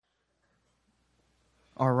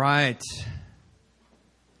All right.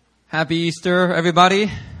 Happy Easter, everybody.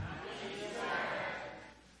 Happy Easter.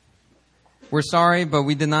 We're sorry, but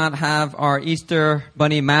we did not have our Easter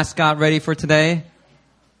bunny mascot ready for today.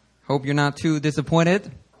 Hope you're not too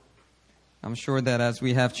disappointed. I'm sure that as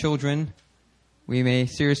we have children, we may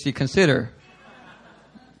seriously consider.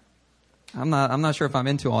 I'm not sure if I'm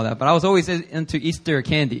into all that, but I was always into Easter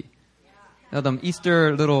candy. You know, them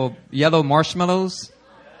Easter little yellow marshmallows.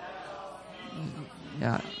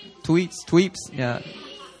 Yeah, tweeps. Yeah,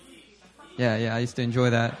 I used to enjoy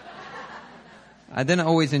that. I didn't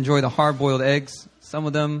always enjoy the hard-boiled eggs. Some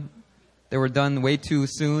of them, they were done way too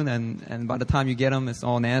soon, and by the time you get them, it's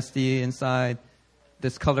all nasty inside,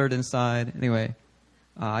 discolored inside. Anyway,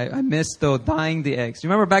 I miss, though, dyeing the eggs. You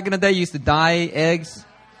remember back in the day, you used to dye eggs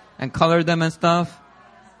and color them and stuff?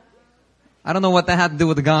 I don't know what that had to do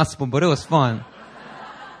with the gospel, but it was fun.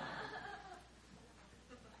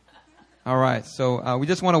 All right, so we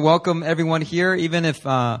just want to welcome everyone here, even if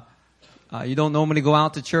you don't normally go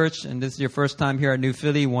out to church and this is your first time here at New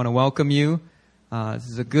Philly. We want to welcome you. This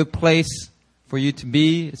is a good place for you to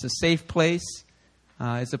be. It's a safe place.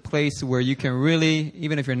 It's a place where you can really,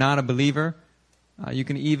 even if you're not a believer, you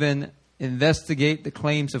can even investigate the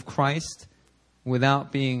claims of Christ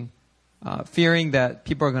without being fearing that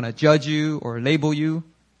people are going to judge you or label you.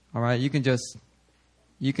 All right, we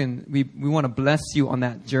want to bless you on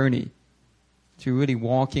that journey to really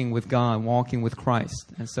walking with God, walking with Christ.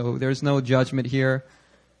 And so there's no judgment here.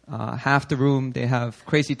 Half the room, they have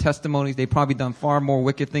crazy testimonies. They've probably done far more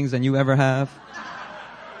wicked things than you ever have.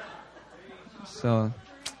 So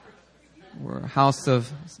we're a house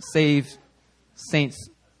of saved saints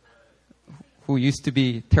who used to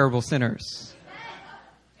be terrible sinners.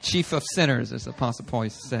 Chief of sinners, as the Apostle Paul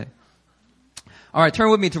used to say. All right, turn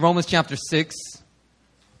with me to Romans chapter 6.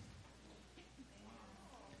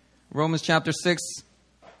 Romans chapter 6.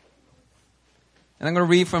 And I'm going to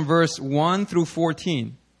read from verse 1 through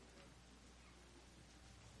 14.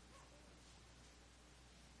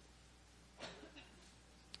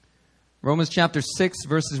 Romans chapter 6,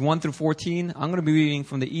 verses 1 through 14. I'm going to be reading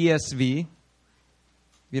from the ESV. If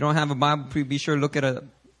you don't have a Bible, be sure to look at a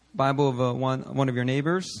Bible of one of your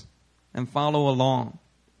neighbors and follow along.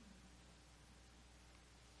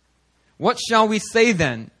 What shall we say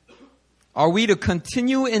then? Are we to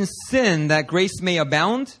continue in sin that grace may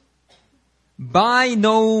abound? By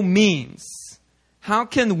no means. How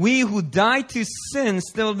can we who died to sin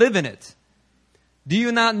still live in it? Do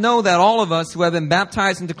you not know that all of us who have been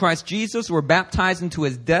baptized into Christ Jesus were baptized into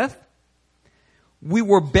his death? We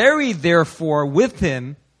were buried, therefore, with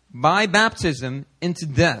him by baptism into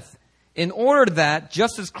death, in order that,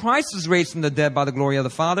 just as Christ was raised from the dead by the glory of the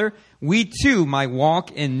Father, we too might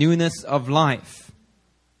walk in newness of life.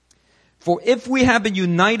 For if we have been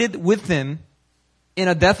united with him in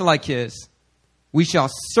a death like his, we shall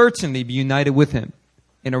certainly be united with him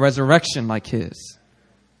in a resurrection like his.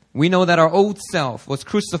 We know that our old self was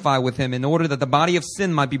crucified with him in order that the body of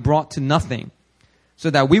sin might be brought to nothing,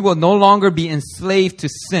 so that we will no longer be enslaved to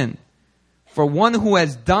sin. For one who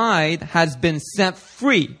has died has been set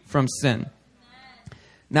free from sin.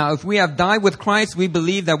 Now, if we have died with Christ, we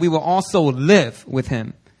believe that we will also live with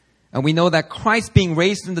him. And we know that Christ, being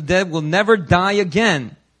raised from the dead, will never die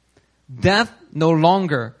again. Death no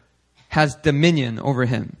longer has dominion over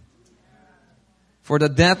him. For the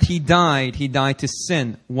death he died to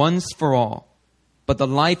sin once for all. But the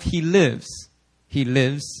life he lives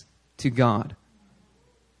to God.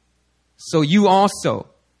 So you also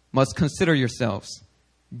must consider yourselves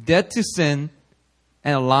dead to sin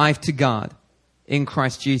and alive to God in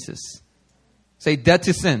Christ Jesus. Say, dead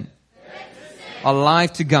to sin.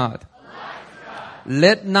 Alive to God.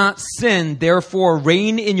 Let not sin, therefore,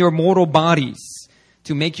 reign in your mortal bodies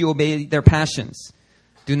to make you obey their passions.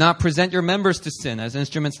 Do not present your members to sin as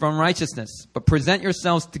instruments for unrighteousness, but present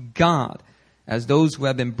yourselves to God as those who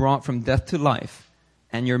have been brought from death to life,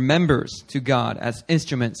 and your members to God as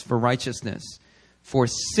instruments for righteousness. For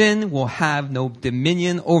sin will have no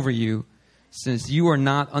dominion over you, since you are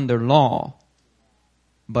not under law,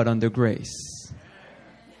 but under grace.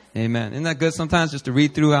 Amen. Isn't that good sometimes just to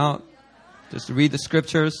read throughout? Just to read the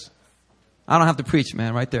scriptures? I don't have to preach,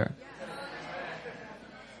 man, right there.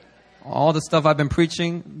 All the stuff I've been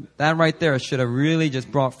preaching, that right there should have really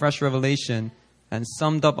just brought fresh revelation and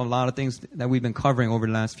summed up a lot of things that we've been covering over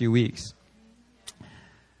the last few weeks.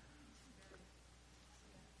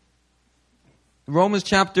 Romans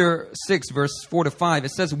chapter 6, verse 4 to 5,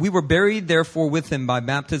 it says, we were buried therefore with him by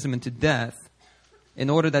baptism into death, in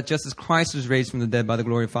order that just as Christ was raised from the dead by the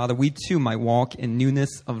glory of the Father, we too might walk in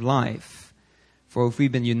newness of life. For if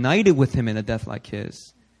we've been united with him in a death like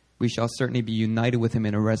his, we shall certainly be united with him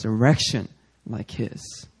in a resurrection like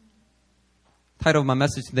his. The title of my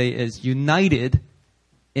message today is United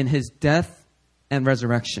in his death and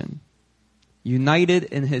resurrection. United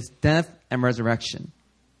in his death and resurrection.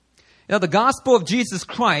 You know, the gospel of Jesus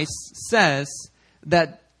Christ says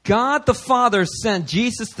that God the Father sent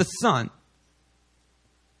Jesus the Son.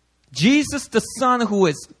 Jesus the Son, who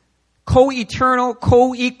is co-eternal,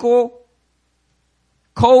 co-equal,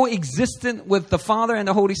 co-existent with the Father and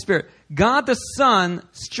the Holy Spirit. God the Son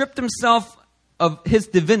stripped himself of his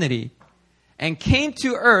divinity and came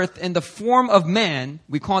to earth in the form of man.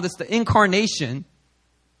 We call this the incarnation.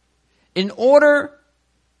 In order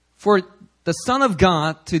for the Son of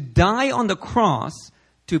God to die on the cross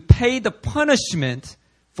to pay the punishment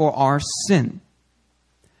for our sin.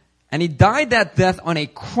 And he died that death on a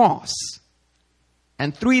cross.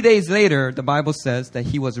 And 3 days later, the Bible says that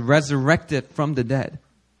he was resurrected from the dead.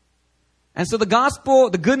 And so the gospel,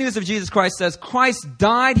 the good news of Jesus Christ says Christ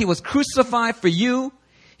died, he was crucified for you.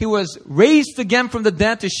 He was raised again from the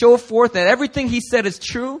dead to show forth that everything he said is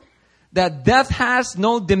true, that death has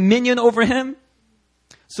no dominion over him.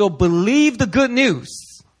 So believe the good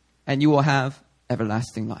news and you will have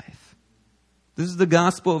everlasting life. This is the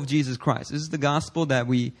gospel of Jesus Christ. This is the gospel that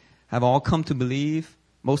we have all come to believe,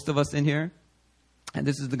 most of us in here. And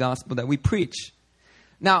this is the gospel that we preach.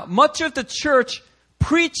 Now, much of the church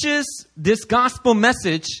preaches this gospel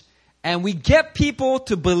message, and we get people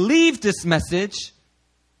to believe this message.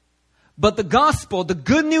 But the gospel, the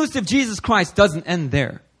good news of Jesus Christ, doesn't end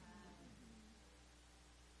there.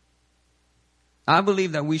 I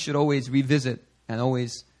believe that we should always revisit and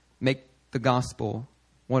always make the gospel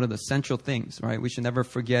one of the central things, right? We should never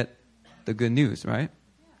forget the good news, right?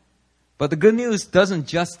 But the good news doesn't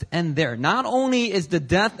just end there. Not only is the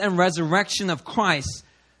death and resurrection of Christ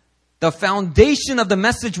the foundation of the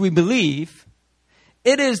message we believe,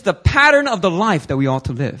 it is the pattern of the life that we ought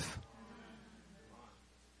to live.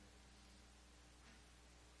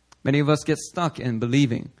 Many of us get stuck in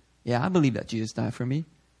believing, yeah, I believe that Jesus died for me.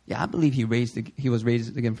 Yeah, I believe he was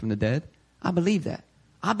raised again from the dead. I believe that.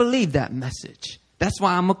 I believe that message. That's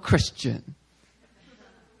why I'm a Christian.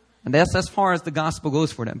 And that's as far as the gospel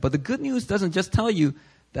goes for them. But the good news doesn't just tell you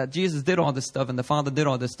that Jesus did all this stuff and the Father did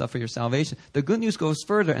all this stuff for your salvation. The good news goes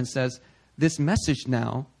further and says, this message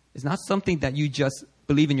now is not something that you just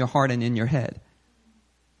believe in your heart and in your head.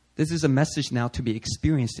 This is a message now to be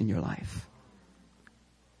experienced in your life.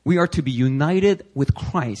 We are to be united with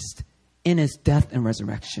Christ in his death and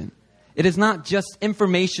resurrection. It is not just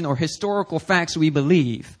information or historical facts we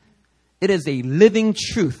believe. It is a living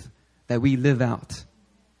truth that we live out.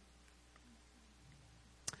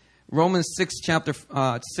 Romans 6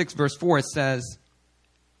 verse 4, it says,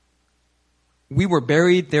 we were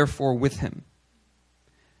buried therefore with him.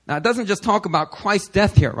 Now it doesn't just talk about Christ's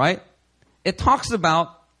death here, right? It talks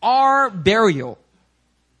about our burial.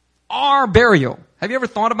 Our burial. Have you ever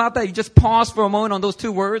thought about that? You just pause for a moment on those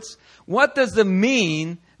two words. What does it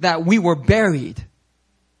mean that we were buried?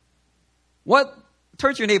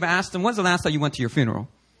 Turn to your neighbor and ask them, when's the last time you went to your funeral?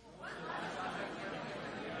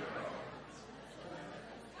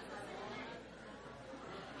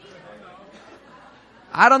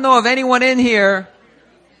 I don't know of anyone in here,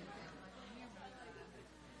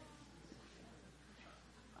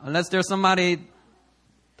 unless there's somebody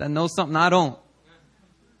that knows something I don't.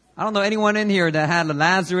 I don't know anyone in here that had a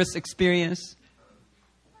Lazarus experience,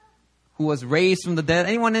 who was raised from the dead.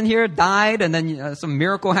 Anyone in here died and then some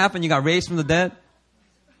miracle happened, you got raised from the dead?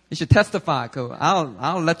 You should testify.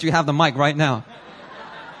 I'll let you have the mic right now.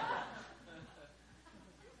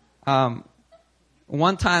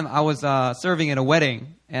 One time I was serving at a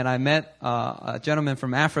wedding and I met a gentleman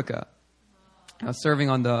from Africa. I was serving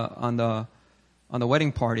on the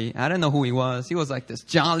wedding party. I didn't know who he was. He was like this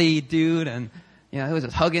jolly dude, and he was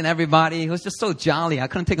just hugging everybody. He was just so jolly. I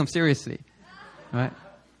couldn't take him seriously, right?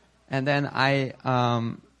 And then I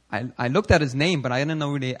looked at his name, but I didn't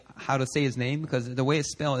know really how to say his name because the way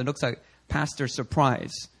it's spelled, it looks like Pastor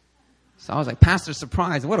Surprise. So I was like, Pastor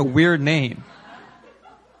Surprise, what a weird name,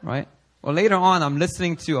 right? Well, later on, I'm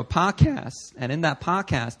listening to a podcast, and in that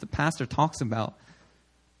podcast, the pastor talks about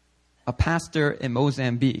a pastor in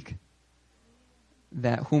Mozambique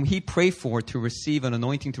whom he prayed for to receive an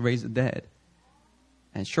anointing to raise the dead.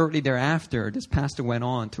 And shortly thereafter, this pastor went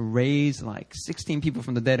on to raise like 16 people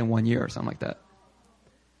from the dead in 1 year or something like that.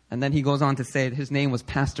 And then he goes on to say that his name was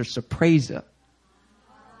Pastor Surpresa.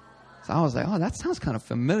 So I was like, oh, that sounds kind of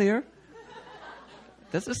familiar.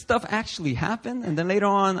 Does this stuff actually happen? And then later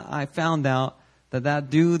on, I found out that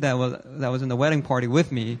dude that was in the wedding party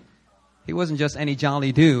with me, he wasn't just any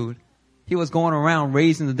jolly dude. He was going around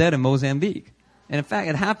raising the dead in Mozambique. And in fact,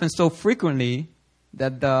 it happened so frequently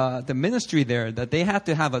that the ministry there, that they had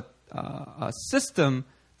to have a system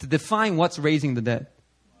to define what's raising the dead.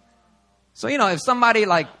 So, if somebody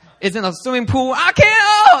is in a swimming pool, I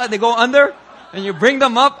can't, and they go under, and you bring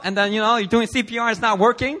them up, and then, you're doing CPR, it's not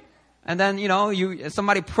working. And then,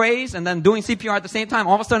 somebody prays, and then doing CPR at the same time,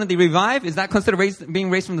 all of a sudden they revive. Is that considered being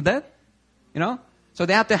raised from the dead? So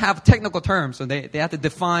they have to have technical terms. So they have to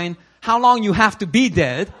define how long you have to be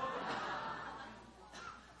dead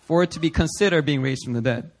for it to be considered being raised from the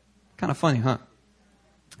dead. Kind of funny, huh?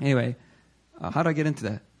 Anyway, how do I get into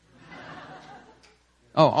that?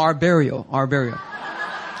 Oh, our burial.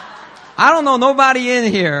 I don't know nobody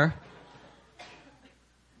in here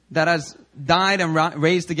that has died and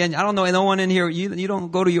raised again. I don't know no one in here. You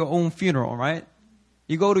don't go to your own funeral, right?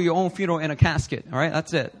 You go to your own funeral in a casket, all right?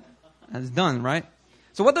 That's it. That's done, right?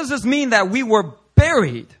 So what does this mean that we were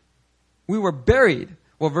buried? We were buried.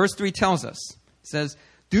 Well, verse 3 tells us. It says,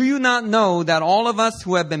 do you not know that all of us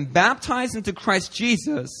who have been baptized into Christ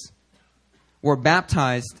Jesus were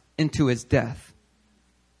baptized into his death?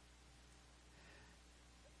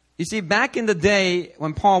 You see, back in the day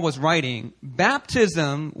when Paul was writing,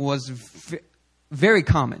 baptism was very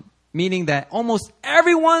common, meaning that almost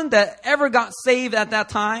everyone that ever got saved at that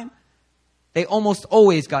time, they almost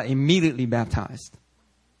always got immediately baptized.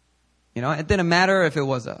 It didn't matter if it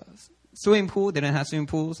was a swimming pool, they didn't have swimming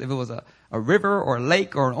pools. If it was a river or a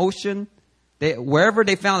lake or an ocean, wherever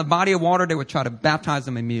they found a body of water, they would try to baptize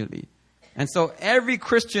them immediately. And so every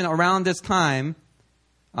Christian around this time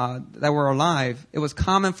that were alive, it was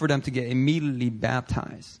common for them to get immediately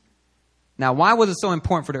baptized. Now, why was it so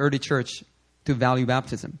important for the early church to value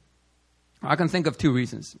baptism? I can think of two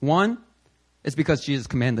reasons. One is because Jesus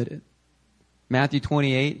commanded it. Matthew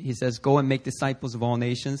 28, he says, go and make disciples of all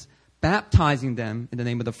nations, baptizing them in the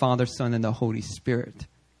name of the Father, Son, and the Holy Spirit.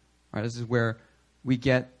 Right, this is where we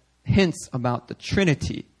get hints about the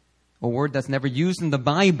Trinity, a word that's never used in the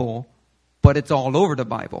Bible, but it's all over the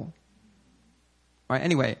Bible. Right,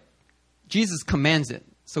 anyway, Jesus commands it,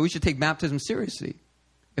 so we should take baptism seriously.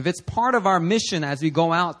 If it's part of our mission as we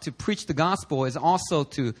go out to preach the gospel is also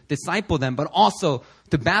to disciple them, but also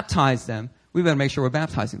to baptize them, we better make sure we're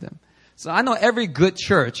baptizing them. So I know every good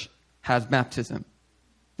church has baptism.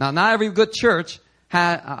 Now, not every good church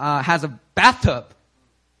has a bathtub,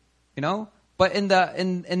 But in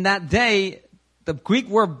that day, the Greek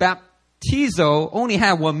word baptizo only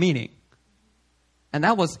had one meaning, and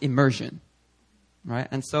that was immersion, right?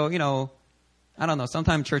 And so, I don't know.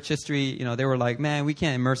 Sometime church history, they were like, man, we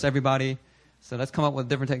can't immerse everybody, so let's come up with a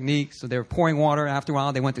different technique. So they were pouring water. After a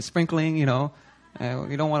while, they went to sprinkling, and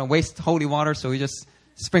we don't want to waste holy water, so we just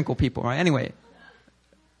sprinkle people, right? Anyway,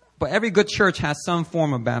 but every good church has some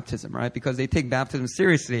form of baptism, right? Because they take baptism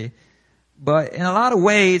seriously. But in a lot of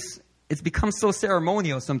ways, it's become so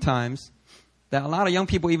ceremonial sometimes that a lot of young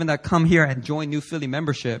people, even that come here and join New Philly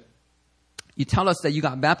membership, you tell us that you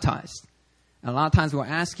got baptized. And a lot of times we'll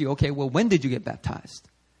ask you, okay, well, when did you get baptized?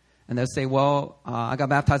 And they'll say, well, I got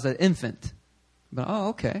baptized as an infant. But, oh,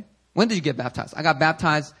 okay. When did you get baptized? I got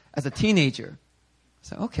baptized as a teenager. I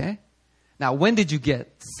said, okay. Now, when did you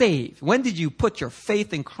get saved? When did you put your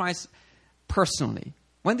faith in Christ personally?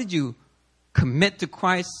 When did you commit to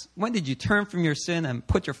Christ? When did you turn from your sin and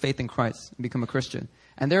put your faith in Christ and become a Christian?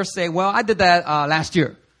 And they'll say, well, I did that last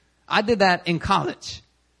year. I did that in college.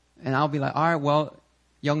 And I'll be like, all right, well,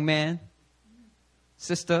 young man,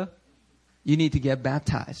 sister, you need to get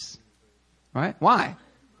baptized. Right? Why?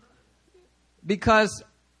 Because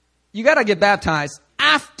you got to get baptized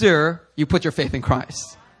after you put your faith in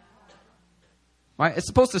Christ. Right? It's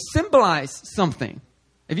supposed to symbolize something.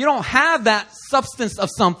 If you don't have that substance of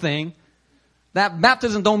something, that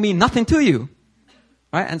baptism don't mean nothing to you.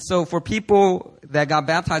 Right? And so for people that got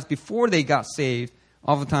baptized before they got saved,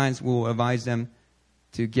 oftentimes we'll advise them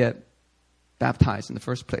to get baptized in the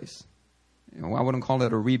first place. I wouldn't call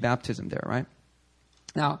it a rebaptism there, right?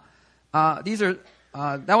 Now,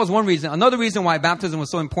 that was one reason. Another reason why baptism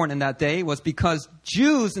was so important in that day was because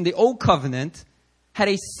Jews in the Old Covenant had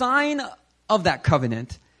a sign of that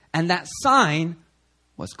covenant, and that sign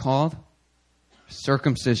was called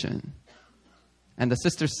circumcision. And the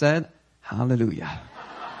sister said, hallelujah.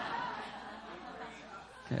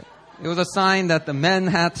 Okay. It was a sign that the men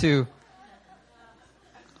had to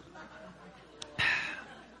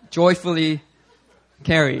joyfully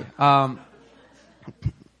carry.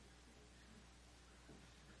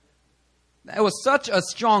 It was such a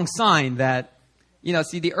strong sign that,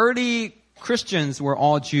 the early Christians were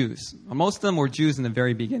all Jews. Most of them were Jews in the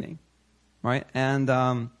very beginning, right? And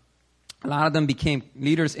a lot of them became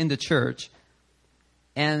leaders in the church.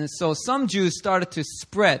 And so some Jewish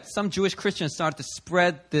Christians started to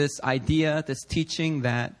spread this idea, this teaching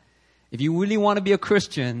that if you really want to be a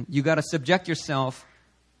Christian, you got to subject yourself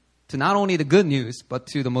to not only the good news, but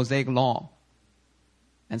to the Mosaic law.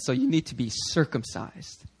 And so you need to be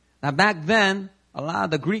circumcised. Now back then, a lot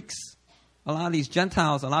of the Greeks, a lot of these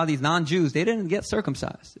Gentiles, a lot of these non-Jews, they didn't get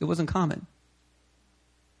circumcised. It wasn't common.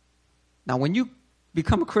 Now when you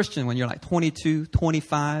become a Christian when you're like 22,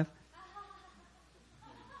 25,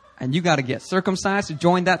 and you got to get circumcised to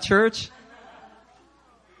join that church,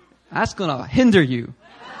 that's going to hinder you.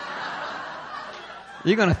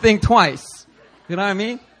 You're going to think twice. You know what I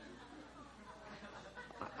mean?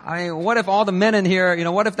 What if all the men in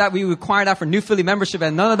here, what if that we require that for New Philly membership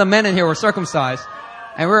and none of the men in here were circumcised?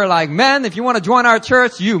 And we were like, men, if you want to join our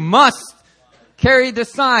church, you must carry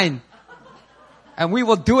this sign. And we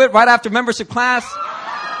will do it right after membership class.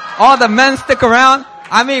 All the men stick around.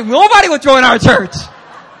 Nobody would join our church.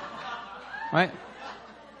 Right?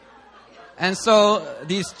 And so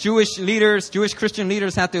these Jewish Christian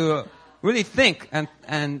leaders had to really think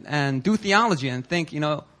and do theology and think,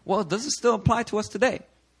 well, does it still apply to us today?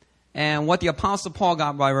 And what the Apostle Paul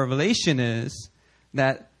got by revelation is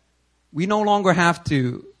that we no longer have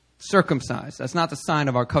to circumcise. That's not the sign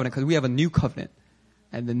of our covenant because we have a new covenant.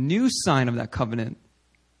 And the new sign of that covenant,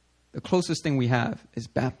 the closest thing we have is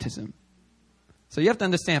baptism. So you have to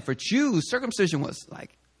understand, for Jews, circumcision was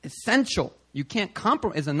like essential. You can't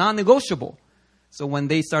compromise. It's a non-negotiable. So when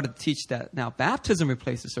they started to teach that now baptism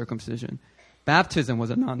replaces circumcision, baptism was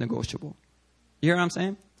a non-negotiable. You hear what I'm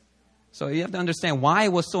saying? So you have to understand why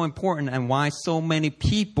it was so important and why so many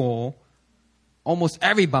people, almost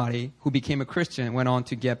everybody who became a Christian went on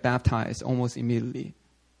to get baptized almost immediately.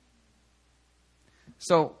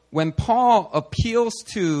 So when Paul appeals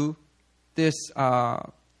to this,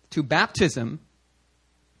 to baptism,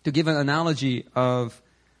 to give an analogy of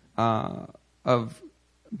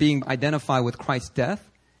being identified with Christ's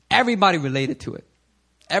death, everybody related to it.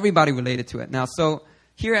 Everybody related to it. Now, so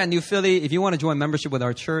here at New Philly, if you want to join membership with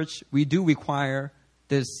our church, we do require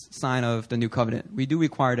this sign of the new covenant. We do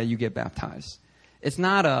require that you get baptized. It's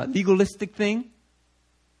not a legalistic thing,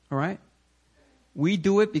 all right? We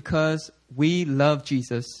do it because we love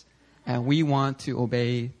Jesus and we want to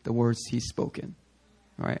obey the words he's spoken,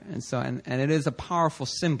 all right? And so, and it is a powerful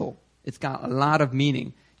symbol. It's got a lot of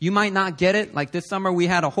meaning. You might not get it. Like this summer, we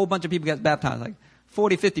had a whole bunch of people get baptized, like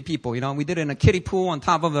 40, 50 people, We did it in a kiddie pool on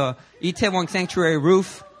top of the Itaewon Sanctuary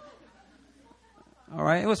roof. All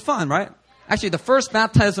right. It was fun, right? Actually, the first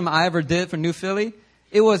baptism I ever did for New Philly,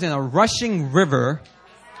 it was in a rushing river,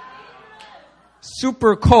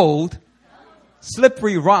 super cold,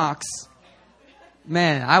 slippery rocks.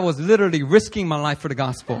 Man, I was literally risking my life for the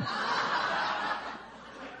gospel.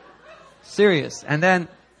 Serious. And then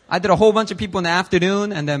I did a whole bunch of people in the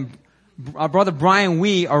afternoon, and then our brother Brian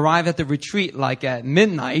Wee arrived at the retreat like at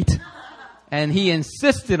midnight, and he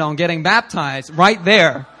insisted on getting baptized right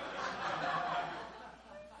there.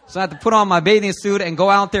 So I had to put on my bathing suit and go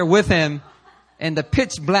out there with him in the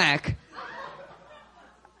pitch black.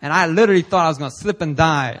 And I literally thought I was going to slip and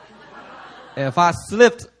die. If I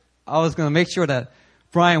slipped, I was going to make sure that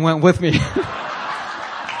Brian went with me.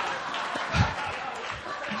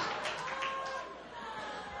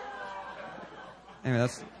 Anyway,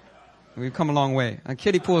 we've come a long way. And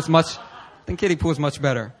kiddie pool is much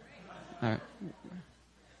better. All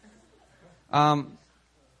right.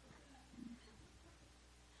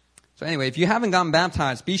 So anyway, if you haven't gotten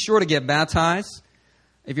baptized, be sure to get baptized.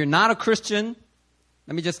 If you're not a Christian,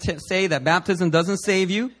 let me just say that baptism doesn't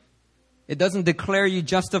save you. It doesn't declare you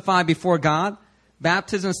justified before God.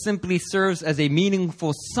 Baptism simply serves as a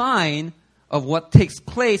meaningful sign of what takes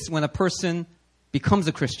place when a person becomes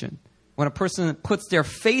a Christian. When a person puts their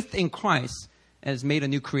faith in Christ and is made a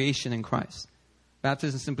new creation in Christ.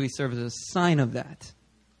 Baptism simply serves as a sign of that.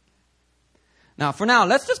 Now, for now,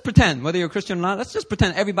 let's just pretend, whether you're a Christian or not, let's just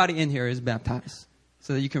pretend everybody in here is baptized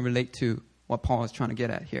so that you can relate to what Paul is trying to get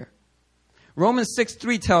at here. Romans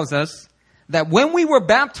 6:3 tells us that when we were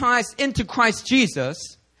baptized into Christ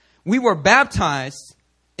Jesus, we were baptized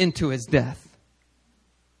into his death.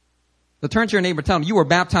 So turn to your neighbor and tell him, you were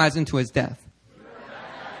baptized into his death.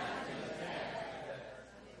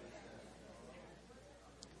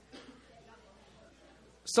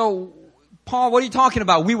 So, Paul, what are you talking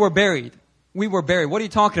about? We were buried. We were buried. What are you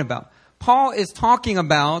talking about? Paul is talking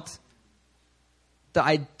about the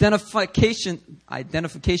identification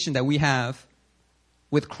that we have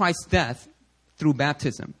with Christ's death through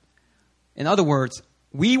baptism. In other words,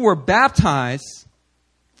 we were baptized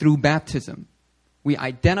through baptism. We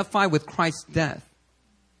identify with Christ's death.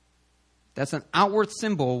 That's an outward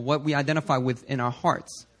symbol, what we identify with in our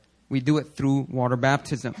hearts. We do it through water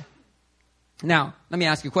baptism. Now, let me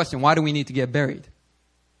ask you a question. Why do we need to get buried?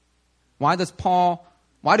 When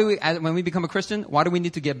we become a Christian, why do we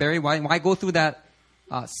need to get buried? Why go through that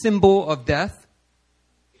symbol of death?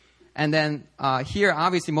 And then here,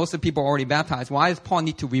 obviously, most of the people are already baptized. Why does Paul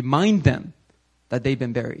need to remind them that they've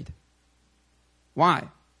been buried? Why?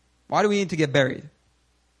 Why do we need to get buried?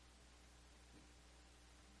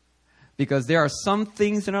 Because there are some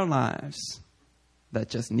things in our lives that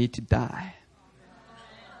just need to die.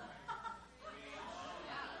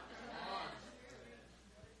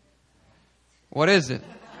 What is it?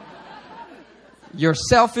 Your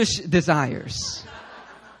selfish desires,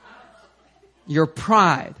 your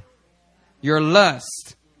pride, your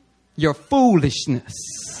lust, your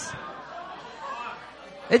foolishness.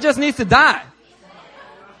 It just needs to die.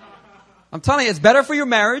 I'm telling you, it's better for your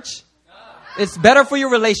marriage. It's better for your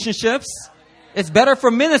relationships. It's better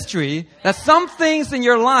for ministry. That some things in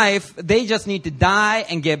your life, they just need to die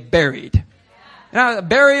and get buried. You know, a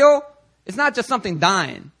burial, it's not just something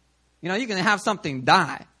dying. You know, you can have something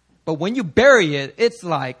die. But when you bury it, it's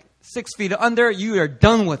like 6 feet under, you are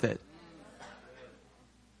done with it.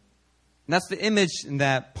 And that's the image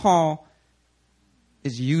that Paul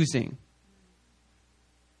is using.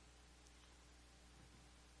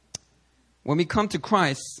 When we come to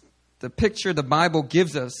Christ, the picture the Bible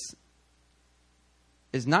gives us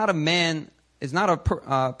is not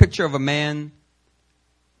a picture of a man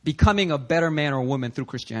becoming a better man or woman through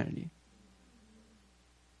Christianity.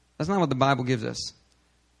 That's not what the Bible gives us.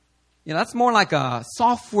 You know, that's more like a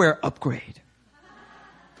software upgrade.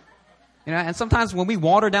 You know, and sometimes when we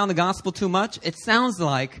water down the gospel too much, it sounds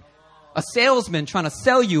like a salesman trying to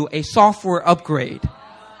sell you a software upgrade.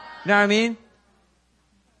 You know what I mean?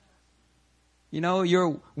 You know,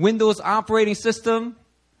 your Windows operating system,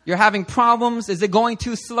 you're having problems. Is it going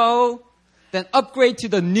too slow? Then upgrade to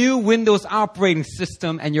the new Windows operating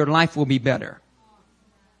system and your life will be better.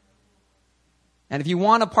 And if you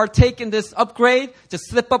want to partake in this upgrade, just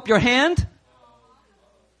slip up your hand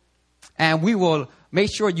and we will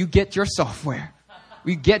make sure you get your software.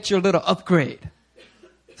 We get your little upgrade.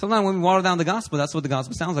 Sometimes when we water down the gospel, that's what the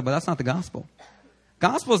gospel sounds like, but that's not the gospel.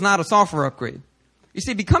 Gospel is not a software upgrade. You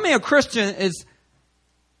see, becoming a Christian is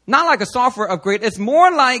not like a software upgrade. It's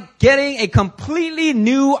more like getting a completely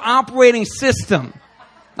new operating system.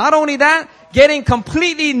 Not only that, getting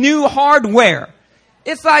completely new hardware.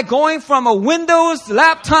 It's like going from a Windows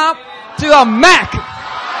laptop to a Mac.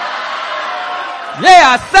 Yeah,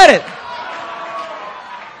 I said it.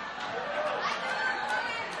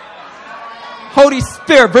 Holy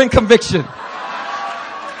Spirit, bring conviction.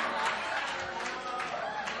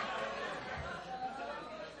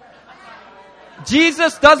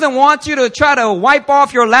 Jesus doesn't want you to try to wipe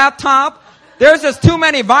off your laptop. There's just too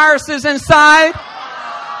many viruses inside.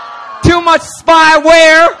 Too much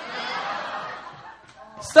spyware.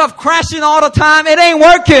 Stuff crashing all the time. It ain't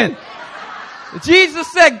working.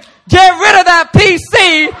 Jesus said, get rid of that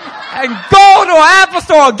PC and go to an Apple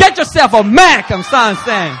store and get yourself a Mac. That's what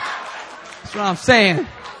I'm saying.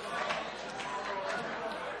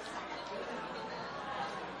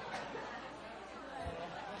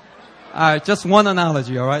 All right, just one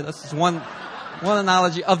analogy, all right? That's just one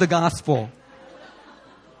analogy of the gospel.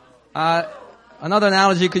 Another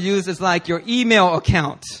analogy you could use is like your email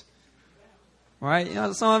account. Right? You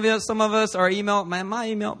know, some of us are my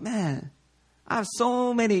email, man. I have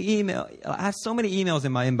so many emails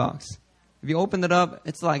in my inbox. If you open it up,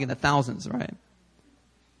 it's like in the thousands, right?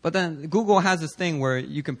 But then Google has this thing where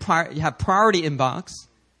you have priority inbox,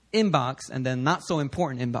 and then not so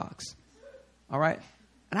important inbox. All right?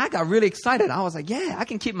 And I got really excited. I was like, yeah, I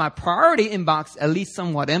can keep my priority inbox at least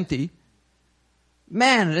somewhat empty.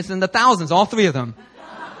 Man, it's in the thousands, all three of them.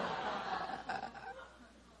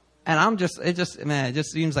 And it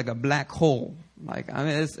just seems like a black hole. Like, I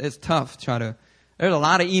mean, it's tough there's a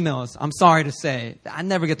lot of emails, I'm sorry to say, that I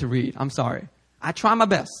never get to read. I'm sorry. I try my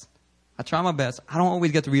best. I don't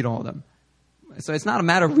always get to read all of them. So it's not a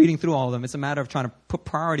matter of reading through all of them. It's a matter of trying to put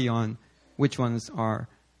priority on which ones are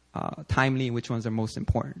timely and which ones are most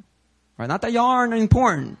important. Right? Not that y'all aren't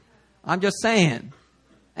important. I'm just saying.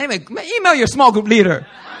 Anyway, email your small group leader.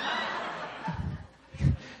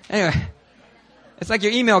 Anyway, it's like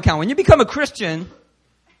your email account. When you become a Christian,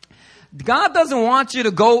 God doesn't want you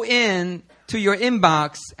to go in to your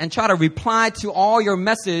inbox and try to reply to all your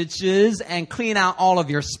messages and clean out all of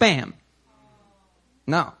your spam.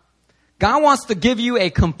 No. God wants to give you a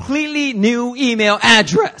completely new email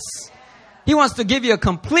address. He wants to give you a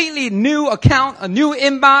completely new account, a new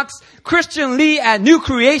inbox,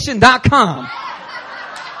 christianlee@newcreation.com.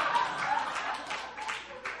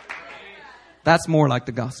 That's more like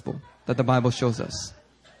the gospel that the Bible shows us.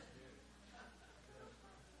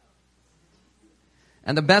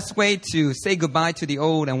 And the best way to say goodbye to the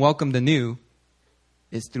old and welcome the new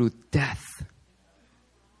is through death.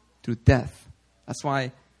 Through death. That's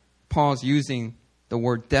why Paul's using the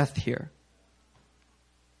word death here.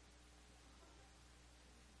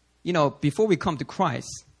 You know, before we come to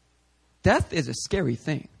Christ, death is a scary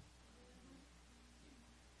thing.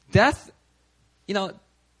 Death, you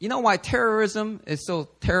know why terrorism is so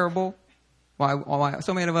terrible? Why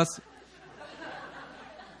so many of us?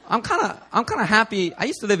 I'm kind of happy. I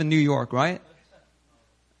used to live in New York, right?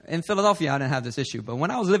 In Philadelphia, I didn't have this issue. But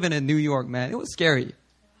when I was living in New York, man, it was scary.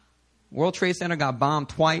 World Trade Center got bombed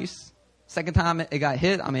twice. Second time it got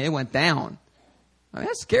hit, it went down.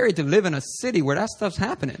 It's scary to live in a city where that stuff's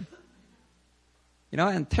happening.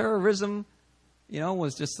 And terrorism,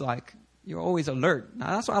 was just like, you're always alert.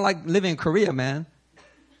 Now, that's why I like living in Korea, man.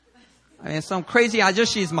 Some crazy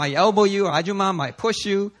ajushis might elbow you or ajuma might push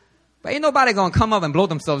you. But ain't nobody going to come up and blow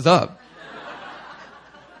themselves up.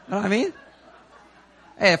 You know what I mean?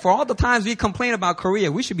 Hey, for all the times we complain about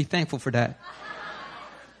Korea, we should be thankful for that.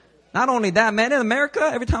 Not only that, man, in America,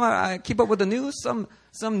 every time I keep up with the news, some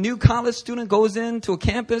new college student goes into a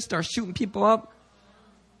campus, starts shooting people up,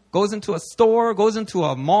 goes into a store, goes into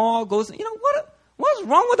a mall, what's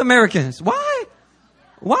wrong with Americans? Why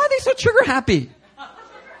are they so trigger happy?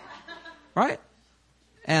 Right?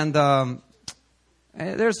 And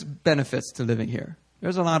there's benefits to living here.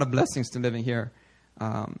 There's a lot of blessings to living here.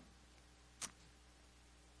 But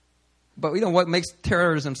what makes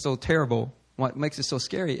terrorism so terrible, what makes it so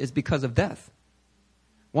scary is because of death.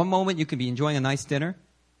 One moment you can be enjoying a nice dinner.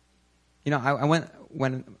 I went,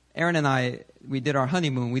 when Aaron and I, we did our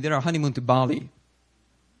honeymoon to Bali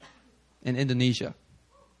in Indonesia.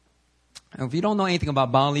 And if you don't know anything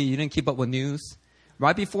about Bali, you didn't keep up with news,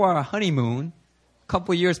 right before our honeymoon, a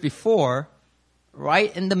couple years before,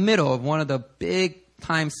 right in the middle of one of the big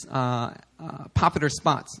times popular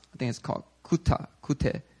spots, I think it's called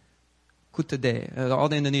Kuta Day. All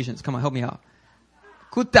the Indonesians, come on, help me out.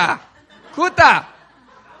 Kuta.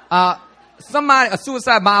 A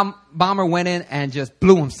suicide bomber went in and just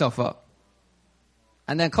blew himself up.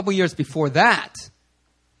 And then a couple years before that,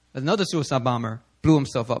 another suicide bomber blew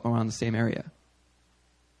himself up around the same area.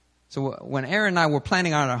 So when Aaron and I were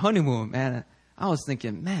planning on our honeymoon, man, I was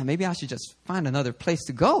thinking, man, maybe I should just find another place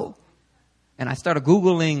to go. And I started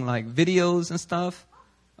Googling videos and stuff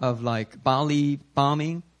of Bali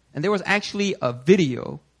bombing. And there was actually a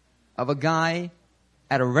video of a guy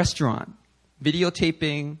at a restaurant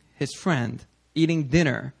videotaping his friend eating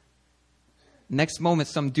dinner. Next moment,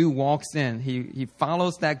 some dude walks in. He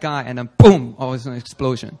follows that guy, and then boom, always an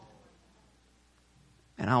explosion.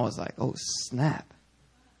 And I was like, oh, snap.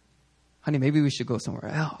 Honey, maybe we should go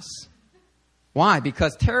somewhere else. Why?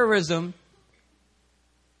 Because terrorism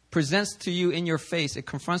presents to you in your face, it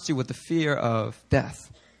confronts you with the fear of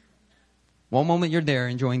death. One moment you're there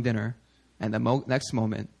enjoying dinner, and the next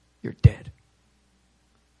moment you're dead.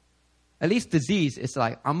 At least disease, it's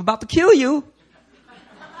like, I'm about to kill you.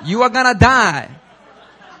 You are going to die.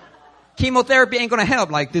 Chemotherapy ain't going to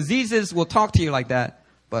help. Diseases will talk to you like that.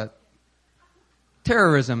 But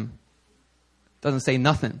terrorism doesn't say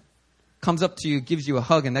nothing. Comes up to you, gives you a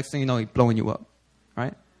hug, and next thing you know, he's blowing you up.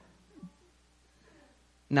 Right?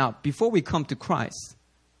 Now, before we come to Christ,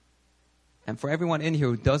 and for everyone in here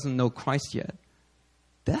who doesn't know Christ yet,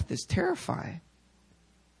 death is terrifying.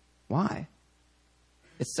 Why?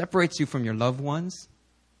 It separates you from your loved ones.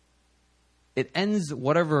 It ends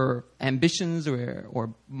whatever ambitions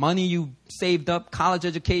or money you saved up, college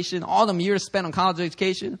education, all them years spent on college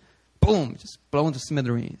education, boom, just blown to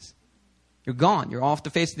smithereens. You're gone. You're off the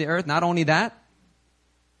face of the earth. Not only that,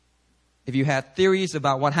 if you had theories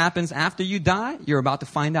about what happens after you die, you're about to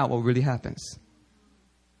find out what really happens.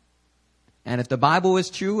 And if the Bible is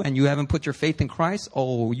true and you haven't put your faith in Christ,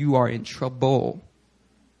 oh, you are in trouble.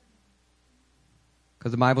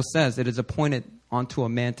 Because the Bible says it is appointed unto a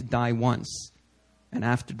man to die once, and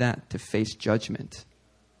after that to face judgment.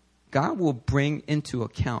 God will bring into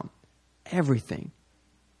account everything.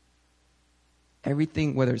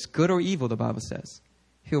 Everything, whether it's good or evil, the Bible says.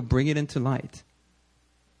 He'll bring it into light.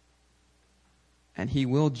 And he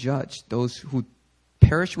will judge those who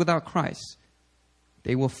perish without Christ.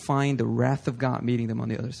 They will find the wrath of God meeting them on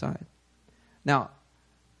the other side. Now,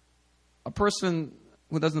 a person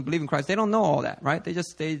who doesn't believe in Christ, they don't know all that, right? They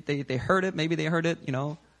just, they heard it. Maybe they heard it,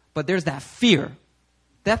 but there's that fear.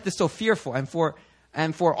 Death is so fearful. And for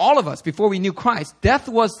all of us, before we knew Christ, death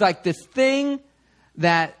was like this thing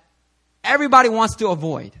that everybody wants to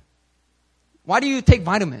avoid. Why do you take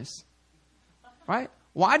vitamins? Right?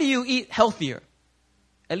 Why do you eat healthier?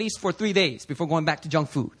 At least for 3 days before going back to junk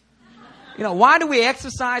food. Why do we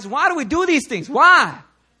exercise? Why do we do these things? Why?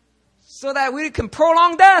 So that we can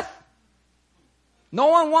prolong death. No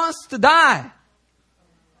one wants to die.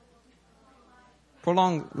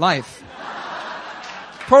 Prolong life.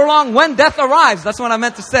 Prolong when death arrives. That's what I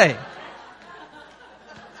meant to say.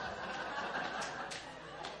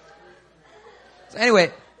 So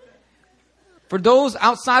anyway, for those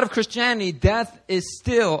outside of Christianity, death is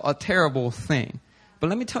still a terrible thing. But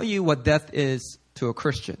let me tell you what death is to a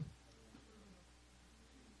Christian.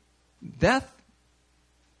 Death,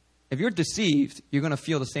 if you're deceived, you're going to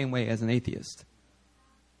feel the same way as an atheist.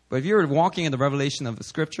 But if you're walking in the revelation of the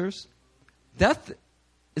scriptures, death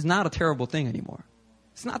is not a terrible thing anymore.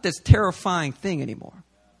 It's not this terrifying thing anymore.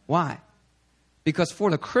 Why? Because for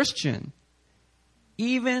the Christian,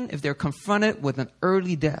 even if they're confronted with an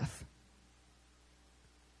early death,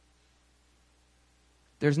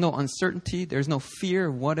 there's no uncertainty, there's no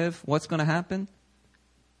fear, what if, what's going to happen?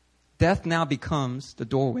 Death now becomes the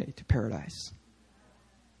doorway to paradise.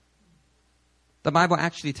 The Bible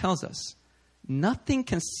actually tells us, nothing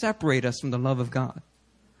can separate us from the love of God.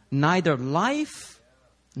 Neither life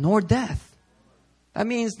nor death. That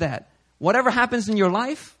means that whatever happens in your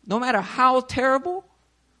life, no matter how terrible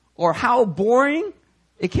or how boring,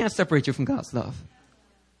 it can't separate you from God's love.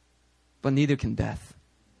 But neither can death.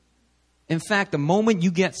 In fact, the moment you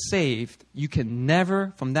get saved, you can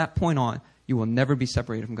never, from that point on, you will never be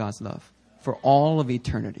separated from God's love for all of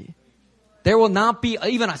eternity. There will not be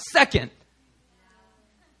even a second.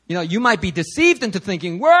 You might be deceived into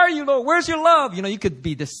thinking, where are you, Lord? Where's your love? You could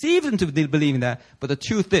be deceived into believing that. But the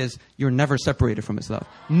truth is, you're never separated from His love.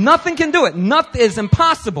 Nothing can do it. Nothing is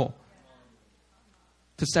impossible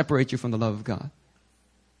to separate you from the love of God.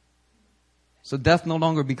 So death no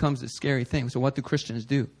longer becomes a scary thing. So what do Christians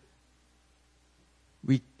do?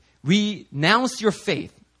 We renounce your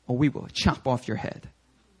faith, or we will chop off your head.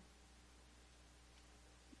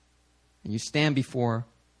 And you stand before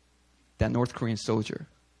that North Korean soldier.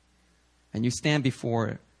 And you stand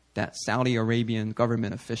before that Saudi Arabian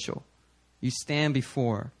government official. You stand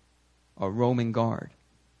before a Roman guard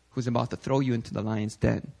who's about to throw you into the lion's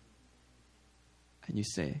den. And you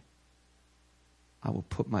say, I will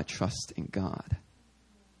put my trust in God.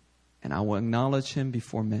 And I will acknowledge Him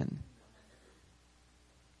before men.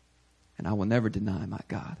 And I will never deny my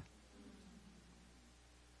God.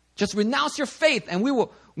 Just renounce your faith and we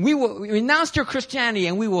will renounce your Christianity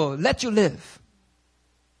and we will let you live.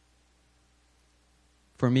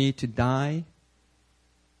 For me to die,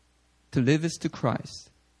 to live is to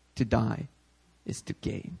Christ, to die is to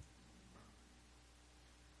gain.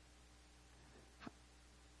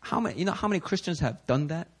 How many Christians have done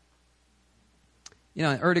that? In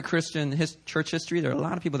early Christian church history, there are a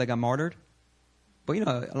lot of people that got martyred. But,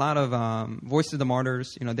 a lot of Voices of the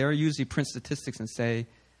Martyrs, they're usually print statistics and say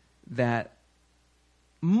that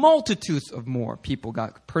multitudes of more people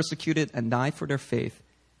got persecuted and died for their faith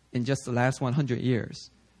in just the last 100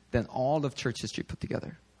 years than all of church history put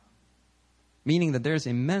together. Meaning that there's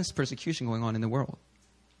immense persecution going on in the world.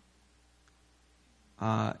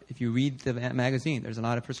 If you read the magazine, there's a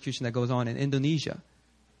lot of persecution that goes on in Indonesia.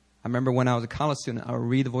 I remember when I was a college student, I would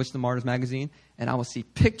read the Voice of the Martyrs magazine, and I would see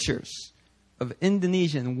pictures of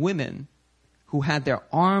Indonesian women who had their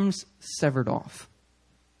arms severed off.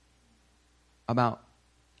 About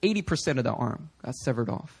 80% of the arm got severed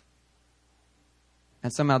off.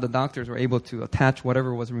 And somehow the doctors were able to attach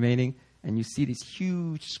whatever was remaining, and you see these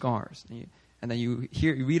huge scars. And then you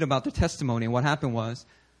read about their testimony, and what happened was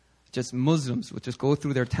just Muslims would just go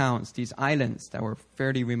through their towns, these islands that were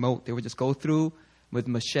fairly remote. They would just go through with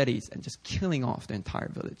machetes and just killing off the entire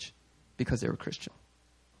village because they were Christian.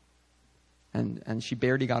 And she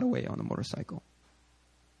barely got away on a motorcycle.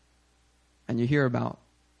 And you hear about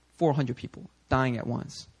 400 people dying at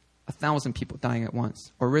once, 1,000 people dying at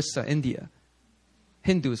once. Orissa, India,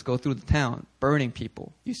 Hindus go through the town, burning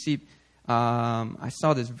people. You see, I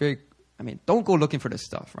saw this don't go looking for this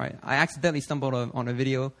stuff, right? I accidentally stumbled on a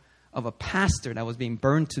video of a pastor that was being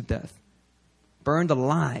burned to death, burned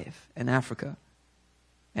alive in Africa.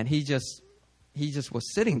 And he just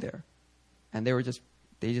was sitting there. And they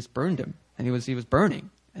just burned him. And he was burning.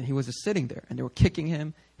 And he was just sitting there. And they were kicking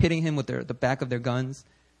him, hitting him with the back of their guns.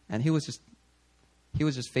 And he was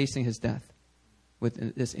just facing his death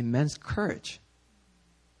with this immense courage.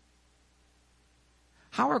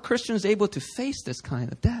 How are Christians able to face this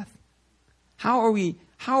kind of death? How are we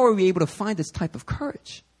able to find this type of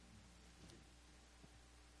courage?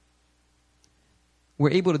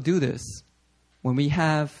 We're able to do this when we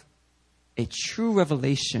have a true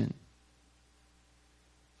revelation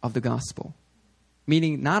of the gospel.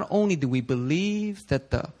 Meaning, not only do we believe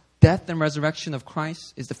that the death and resurrection of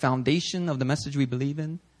Christ is the foundation of the message we believe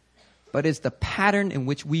in, but it's the pattern in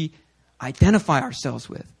which we identify ourselves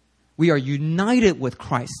with. We are united with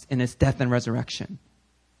Christ in his death and resurrection.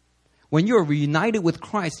 When you are reunited with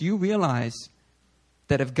Christ, you realize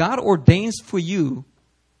that if God ordains for you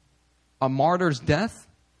a martyr's death,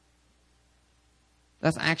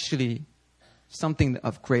 that's actually something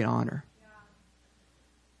of great honor.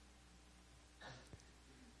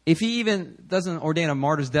 If he even doesn't ordain a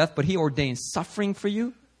martyr's death, but he ordains suffering for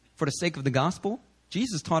you for the sake of the gospel,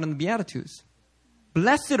 Jesus taught in the Beatitudes.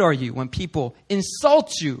 Blessed are you when people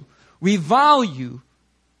insult you, revile you,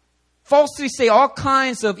 falsely say all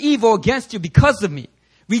kinds of evil against you because of me.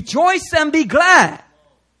 Rejoice and be glad.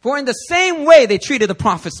 For in the same way they treated the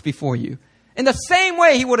prophets before you. In the same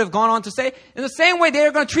way, he would have gone on to say, in the same way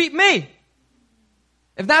they're going to treat me.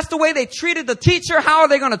 If that's the way they treated the teacher, how are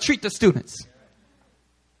they going to treat the students?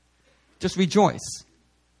 Just rejoice.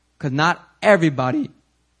 Because not everybody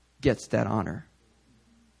gets that honor.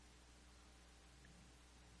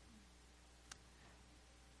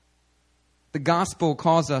 The gospel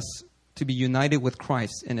calls us to be united with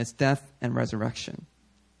Christ in his death and resurrection.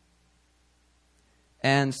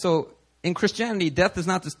 And so in Christianity, death is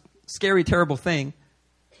not this scary, terrible thing.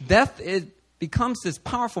 Death becomes this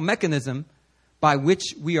powerful mechanism by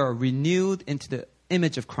which we are renewed into the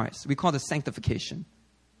image of Christ. We call this sanctification.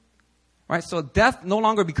 Right? So death no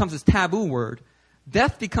longer becomes this taboo word.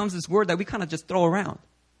 Death becomes this word that we kind of just throw around.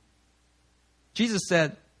 Jesus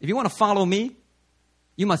said, if you want to follow me,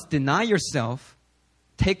 you must deny yourself,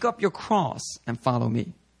 take up your cross, and follow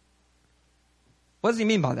me. What does he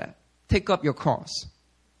mean by that? Take up your cross.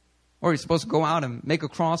 Or are you supposed to go out and make a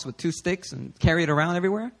cross with 2 sticks and carry it around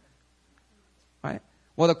everywhere? Right?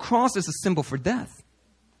 Well, the cross is a symbol for death.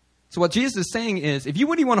 So what Jesus is saying is, if you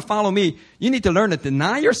really want to follow me, you need to learn to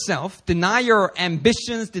deny yourself, deny your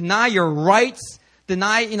ambitions, deny your rights,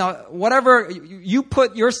 deny, whatever you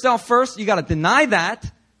put yourself first, you got to deny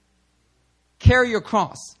that. Carry your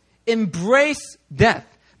cross. Embrace death.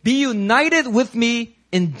 Be united with me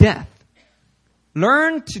in death.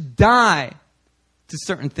 Learn to die to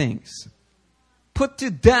certain things. Put to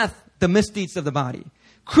death the misdeeds of the body.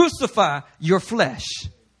 Crucify your flesh.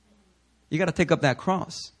 You got to take up that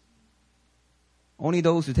cross. Only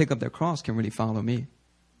those who take up their cross can really follow me.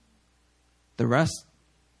 The rest,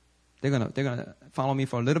 they're gonna follow me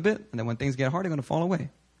for a little bit, and then when things get hard, they're gonna fall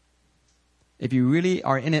away. If you really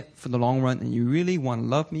are in it for the long run, and you really want to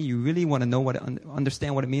love me, you really want to know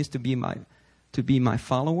understand what it means to be my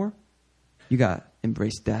follower, you got to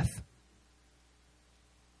embrace death.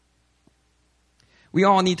 We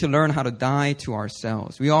all need to learn how to die to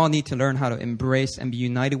ourselves. We all need to learn how to embrace and be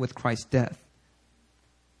united with Christ's death.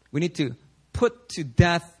 We need to put to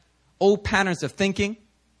death old patterns of thinking.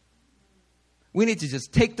 We need to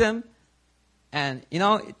just take them and,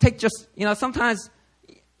 sometimes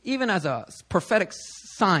even as a prophetic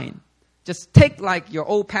sign, just take like your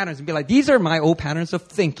old patterns and be like, these are my old patterns of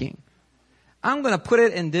thinking. I'm going to put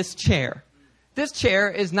it in this chair. This chair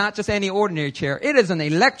is not just any ordinary chair. It is an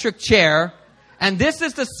electric chair. And this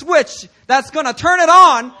is the switch that's going to turn it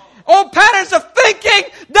on. Old patterns of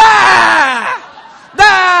thinking, die!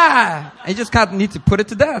 Die! And you just kind of need to put it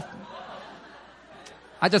to death.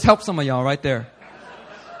 I just helped some of y'all right there.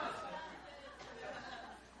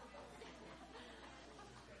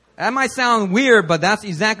 That might sound weird, but that's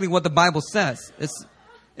exactly what the Bible says.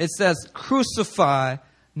 It says, crucify,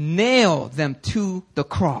 nail them to the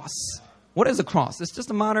cross. What is a cross? It's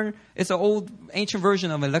just it's an old ancient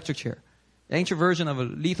version of an electric chair. The ancient version of a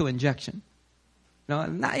lethal injection.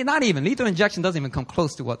 Not even. Lethal injection doesn't even come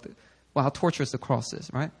close to how torturous the cross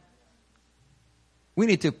is, right? We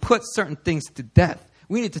need to put certain things to death.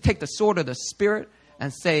 We need to take the sword of the Spirit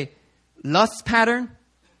and say, lust pattern,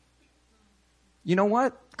 you know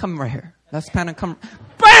what? Come right here. Lust pattern, come.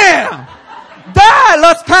 Bam! Die,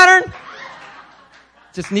 lust pattern!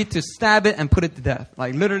 Just need to stab it and put it to death.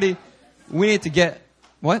 Like literally, we need to get,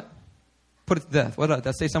 what? Put it to death. What did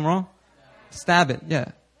I say something wrong? Stab it,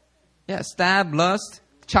 yeah. Yeah, stab, lust,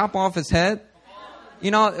 chop off his head.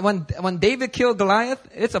 When David killed Goliath,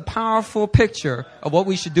 it's a powerful picture of what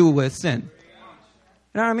we should do with sin.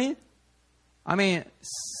 You know what I mean? I mean,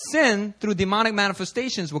 sin through demonic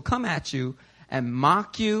manifestations will come at you and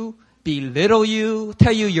mock you, belittle you,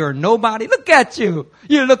 tell you you're nobody. Look at you.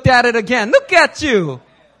 You looked at it again. Look at you.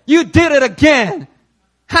 You did it again.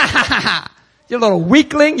 Ha ha ha ha. You little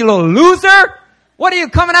weakling, you little loser. What are you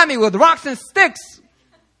coming at me with rocks and sticks?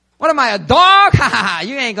 What am I, a dog? Ha ha ha.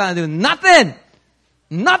 You ain't going to do nothing.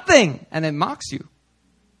 Nothing. And it mocks you.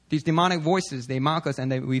 These demonic voices, they mock us,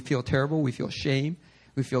 and we feel terrible. We feel shame.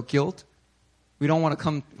 We feel guilt. We don't want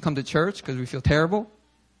to come to church because we feel terrible.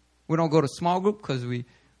 We don't go to small group because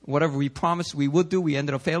whatever we promised we would do, we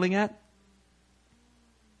ended up failing at.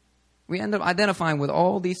 We end up identifying with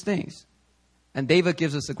all these things. And David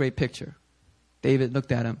gives us a great picture. David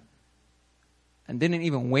looked at him and didn't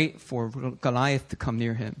even wait for Goliath to come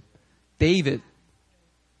near him. David,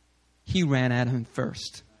 he ran at him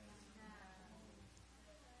first.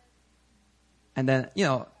 And then,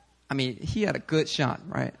 he had a good shot,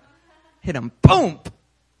 right? Hit him, boom!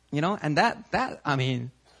 And that,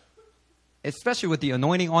 especially with the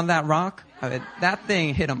anointing on that rock, that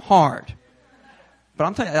thing hit him hard. But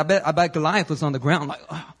I'm telling you, I bet Goliath was on the ground like,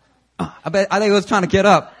 I think he was trying to get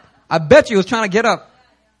up. I bet you he was trying to get up.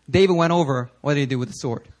 David went over. What did he do with the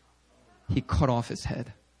sword? He cut off his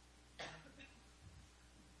head.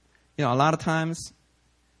 A lot of times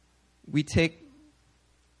we take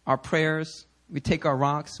our prayers, we take our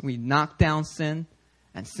rocks, we knock down sin,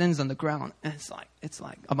 and sin's on the ground, and it's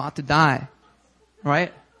like about to die,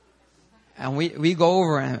 right? And we go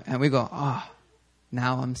over and we go,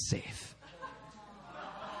 now I'm safe.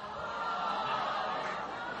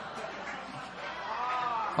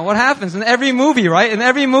 And what happens in every movie, right? In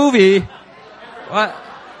every movie, what?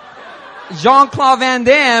 Jean-Claude Van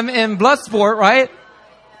Damme in Bloodsport, right?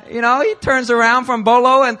 He turns around from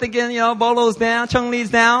Bolo and thinking, Bolo's down, Chung-Li's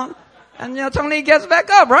down. And, Chung-Li gets back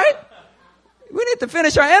up, right? We need to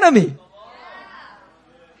finish our enemy.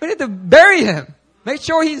 We need to bury him. Make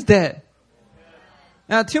sure he's dead.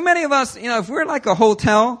 Now, too many of us, if we're like a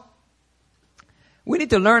hotel, we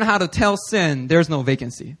need to learn how to tell sin there's no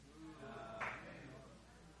vacancy.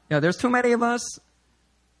 There's too many of us.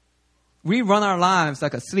 We run our lives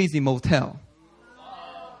like a sleazy motel.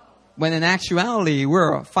 When in actuality,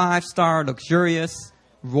 we're a 5-star, luxurious,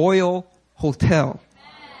 royal hotel.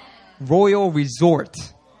 Royal resort.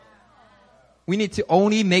 We need to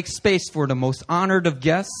only make space for the most honored of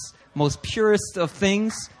guests, most purest of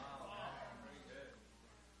things.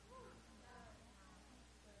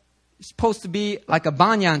 You're supposed to be like a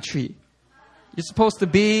banyan tree. You're supposed to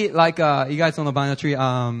be like you guys don't know banyan tree.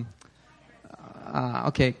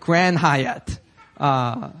 Grand Hyatt.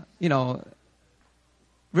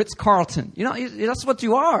 Ritz-Carlton. That's what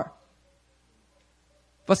you are.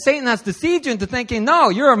 But Satan has deceived you into thinking, no,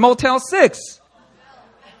 you're a Motel 6.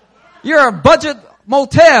 You're a budget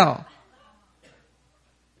motel.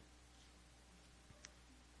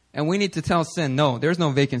 And we need to tell sin, no, there's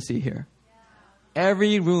no vacancy here.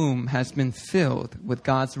 Every room has been filled with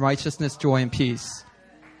God's righteousness, joy, and peace.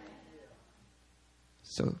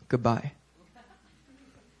 So, goodbye.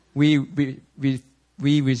 We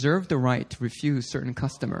reserve the right to refuse certain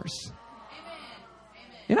customers.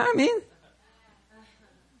 You know what I mean?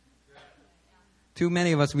 Too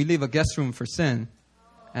many of us, we leave a guest room for sin.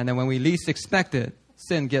 And then when we least expect it,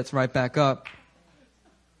 sin gets right back up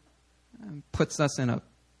and puts us in a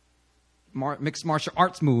mixed martial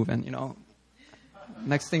arts move. And,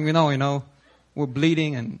 next thing we know, we're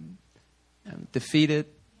bleeding and defeated.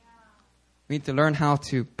 We need to learn how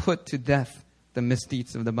to put to death the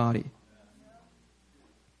misdeeds of the body.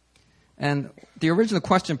 And the original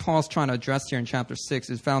question Paul's trying to address here in chapter 6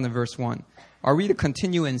 is found in verse 1. Are we to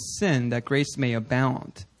continue in sin that grace may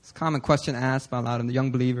abound? It's a common question asked by a lot of the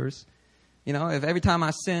young believers. If every time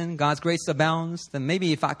I sin, God's grace abounds, then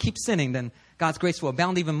maybe if I keep sinning, then God's grace will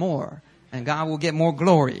abound even more. And God will get more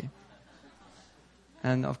glory.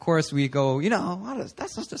 And of course we go,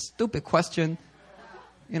 that's just a stupid question.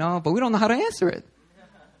 But we don't know how to answer it.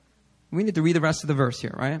 We need to read the rest of the verse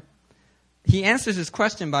here, right? He answers this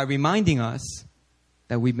question by reminding us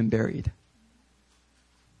that we've been buried.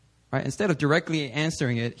 Right? Instead of directly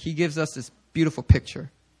answering it, he gives us this beautiful picture.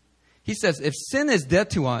 He says, if sin is dead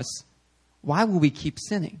to us, why will we keep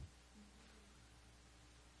sinning?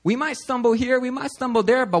 We might stumble here, we might stumble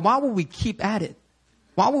there, but why will we keep at it?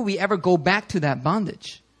 Why will we ever go back to that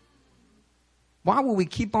bondage? Why will we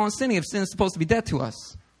keep on sinning if sin is supposed to be dead to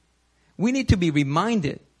us? We need to be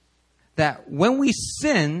reminded that when we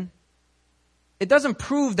sin, it doesn't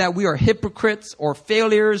prove that we are hypocrites or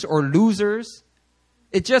failures or losers.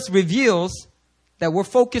 It just reveals that we're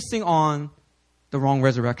focusing on the wrong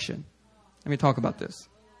resurrection. Let me talk about this.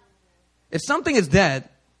 If something is dead,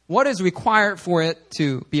 what is required for it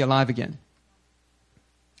to be alive again?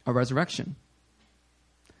 A resurrection.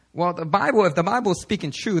 Well, if the Bible is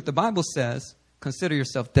speaking truth, the Bible says, consider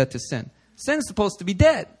yourself dead to sin. Sin's supposed to be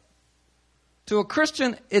dead. To a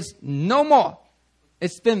Christian, it's no more.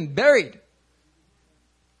 It's been buried.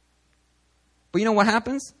 But you know what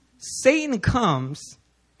happens? Satan comes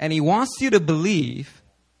and he wants you to believe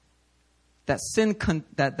that sin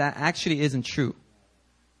that actually isn't true.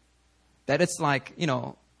 That it's like,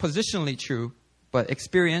 positionally true, but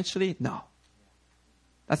experientially, no.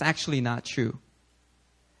 That's actually not true.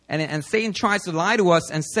 And Satan tries to lie to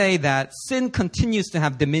us and say that sin continues to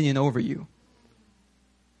have dominion over you.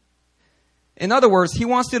 In other words, he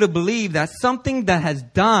wants you to believe that something that has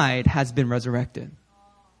died has been resurrected.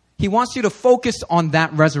 He wants you to focus on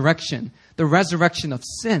that resurrection, the resurrection of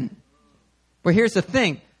sin. But here's the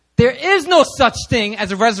thing. There is no such thing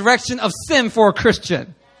as a resurrection of sin for a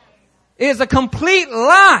Christian. It is a complete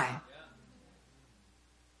lie.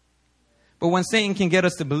 But when Satan can get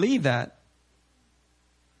us to believe that,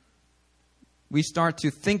 we start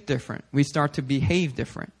to think different. We start to behave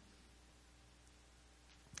different.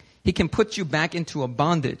 He can put you back into a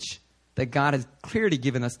bondage that God has clearly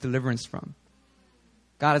given us deliverance from.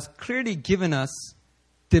 God has clearly given us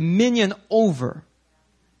dominion over.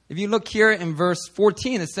 If you look here in verse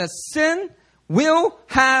 14, it says, sin will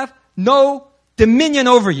have no dominion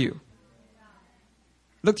over you.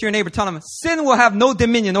 Look to your neighbor, tell him, sin will have no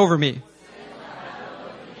dominion over me.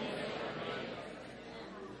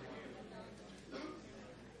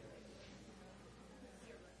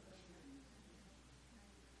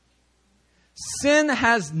 Sin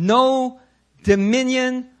has no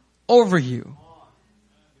dominion over you.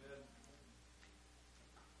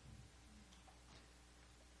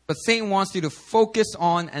 But Satan wants you to focus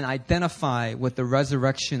on and identify with the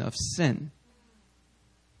resurrection of sin.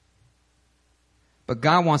 But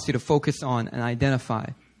God wants you to focus on and identify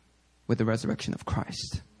with the resurrection of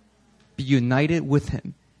Christ. Be united with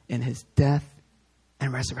him in his death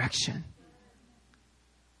and resurrection.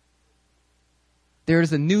 There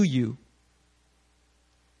is a new you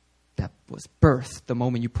that was birthed the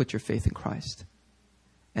moment you put your faith in Christ.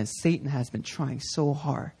 And Satan has been trying so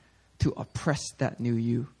hard to oppress that new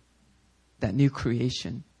you, that new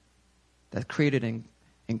creation that's created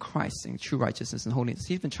in Christ, in true righteousness and holiness.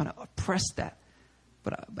 He's been trying to oppress that.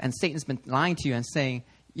 And Satan's been lying to you and saying,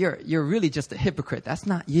 you're really just a hypocrite. That's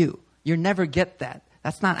not you. You'll never get that.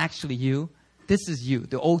 That's not actually you. This is you,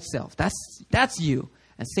 the old self. That's you.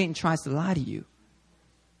 And Satan tries to lie to you.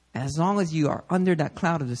 And as long as you are under that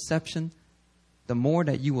cloud of deception, the more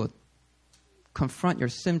that you will confront your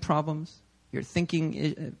sin problems, your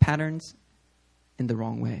thinking patterns in the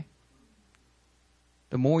wrong way.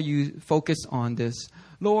 The more you focus on this,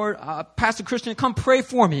 Lord, Pastor Christian, come pray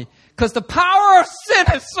for me, because the power of sin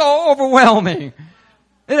is so overwhelming.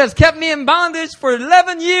 It has kept me in bondage for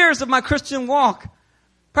 11 years of my Christian walk.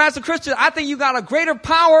 Pastor Christian, I think you got a greater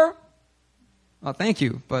power. Oh, thank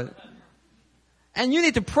you, and you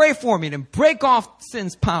need to pray for me to break off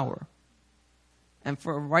sin's power. And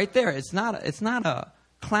for right there, it's not a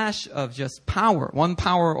clash of just power, one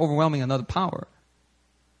power overwhelming another power.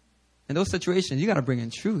 In those situations, you got to bring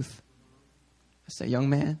in truth. I say, young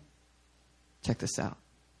man, check this out.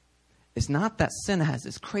 It's not that sin has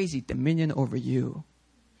this crazy dominion over you.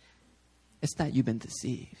 It's that you've been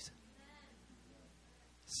deceived.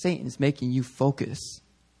 Satan is making you focus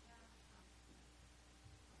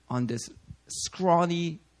on this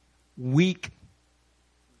scrawny, weak,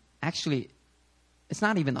 actually, it's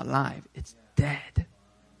not even alive. It's dead.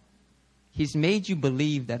 He's made you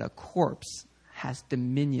believe that a corpse has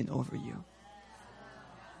dominion over you.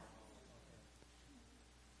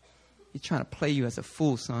 He's trying to play you as a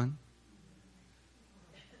fool, son.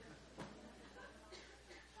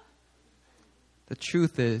 The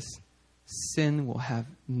truth is, sin will have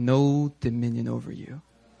no dominion over you.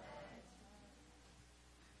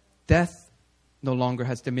 Death no longer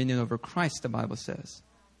has dominion over Christ, the Bible says.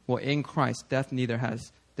 Well, in Christ, death neither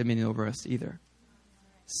has dominion over us either.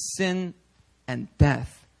 Sin and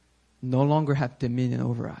death no longer have dominion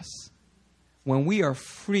over us. When we are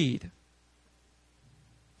freed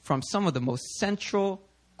from some of the most central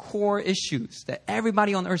core issues that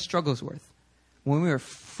everybody on earth struggles with, when we are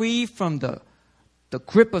free from the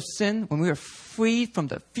grip of sin, when we are free from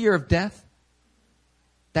the fear of death,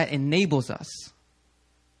 that enables us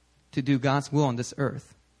to do God's will on this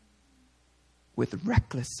earth with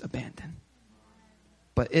reckless abandon.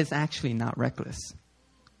 But it's actually not reckless.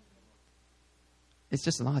 It's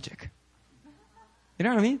just logic. You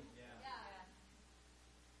know what I mean?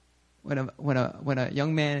 When a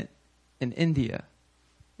young man in India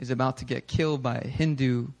is about to get killed by a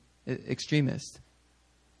Hindu extremist,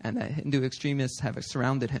 and the Hindu extremists have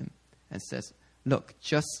surrounded him and says, look,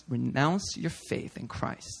 just renounce your faith in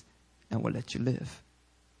Christ and we'll let you live.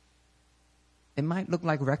 It might look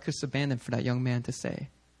like reckless abandon for that young man to say,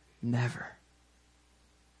 never.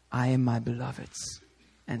 I am my beloved's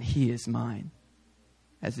and he is mine,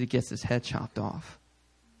 as he gets his head chopped off.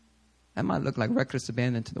 That might look like reckless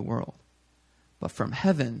abandon to the world. But from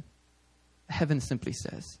heaven, heaven simply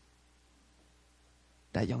says,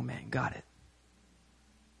 that young man got it.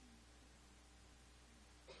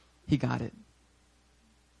 He got it.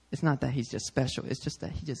 It's not that he's just special. It's just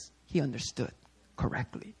that he understood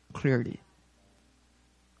correctly, clearly.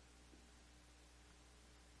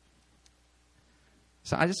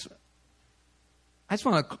 So I just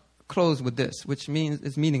want to close with this, which means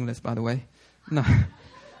it's meaningless, by the way. No,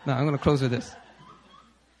 I'm going to close with this.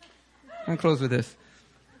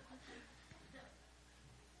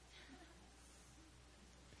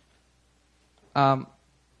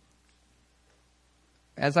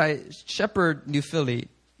 As I shepherd New Philly,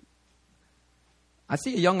 I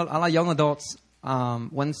see a lot of young adults,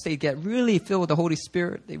 once they get really filled with the Holy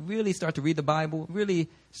Spirit, they really start to read the Bible, really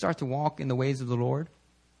start to walk in the ways of the Lord,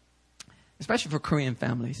 especially for Korean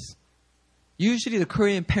families. Usually the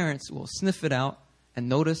Korean parents will sniff it out and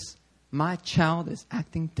notice, my child is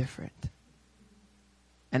acting different.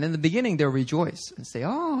 And in the beginning, they'll rejoice and say,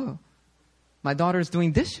 oh, my daughter's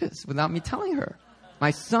doing dishes without me telling her.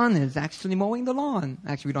 My son is actually mowing the lawn.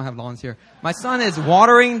 Actually, we don't have lawns here. My son is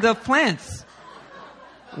watering the plants.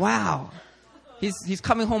 Wow. He's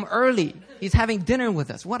coming home early. He's having dinner with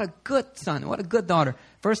us. What a good son. What a good daughter.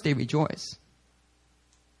 First, they rejoice.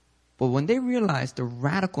 But when they realize the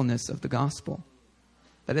radicalness of the gospel,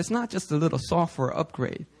 that it's not just a little software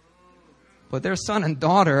upgrade, but their son and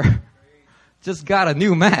daughter just got a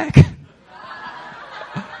new Mac.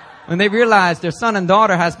 When they realize their son and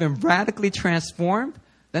daughter has been radically transformed,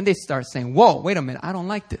 then they start saying, whoa, wait a minute, I don't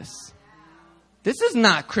like this. This is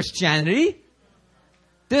not Christianity.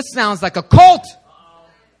 This sounds like a cult.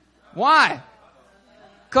 Why?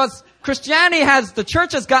 Because the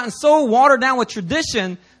church has gotten so watered down with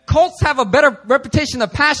tradition, cults have a better reputation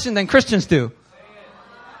of passion than Christians do.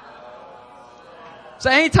 So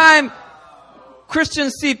anytime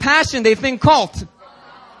Christians see passion, they think cult.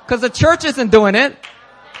 Because the church isn't doing it.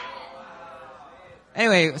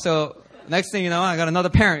 Anyway, so next thing you know, I got another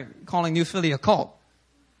parent calling New Philly a cult.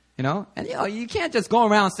 And you can't just go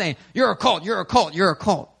around saying, you're a cult, you're a cult, you're a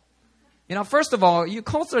cult. First of all,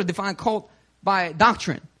 cults are defined cult by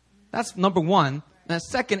doctrine. That's number one. And the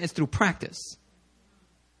second is through practice.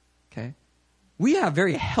 Okay? We have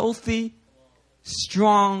very healthy,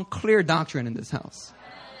 strong, clear doctrine in this house.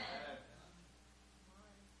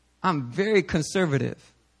 I'm very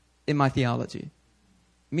conservative in my theology.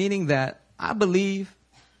 Meaning that I believe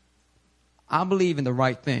in the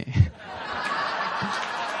right thing.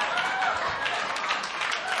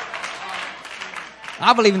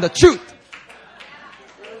 I believe in the truth.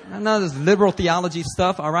 None of this liberal theology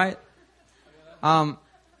stuff, all right? But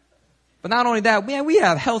not only that, we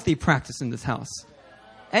have healthy practice in this house.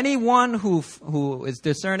 Anyone who is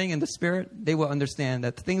discerning in the Spirit, they will understand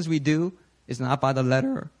that the things we do is not by the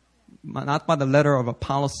letter of a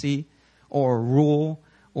policy or a rule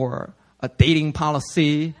or a dating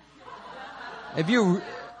policy. If you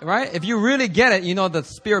really get it, you know the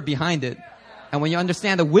Spirit behind it. And when you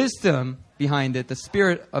understand the wisdom behind it, the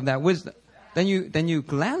spirit of that wisdom, then you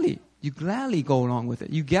gladly go along with it.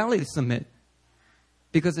 You gladly submit.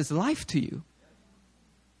 Because it's life to you.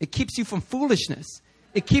 It keeps you from foolishness.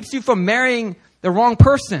 It keeps you from marrying the wrong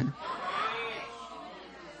person.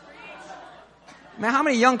 Man, how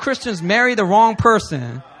many young Christians marry the wrong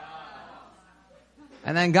person?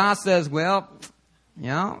 And then God says, well,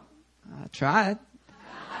 I tried.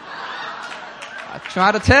 I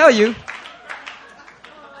tried to tell you.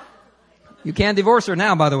 You can't divorce her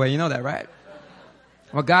now, by the way. You know that, right?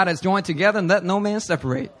 What God has joined together, and let no man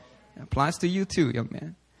separate. It applies to you too, young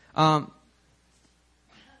man.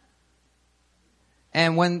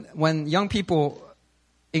 And when young people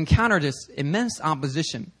encounter this immense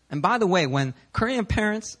opposition, and by the way, when Korean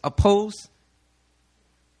parents oppose,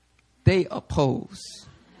 they oppose.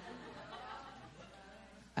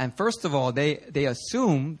 And first of all, they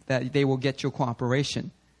assume that they will get your cooperation.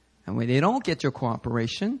 And when they don't get your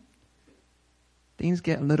cooperation, things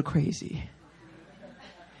get a little crazy.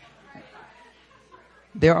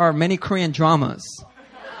 There are many Korean dramas.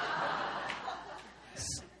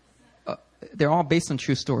 They're all based on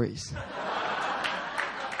true stories.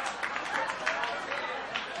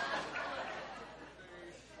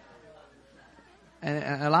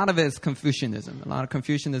 And a lot of it is Confucianism. A lot of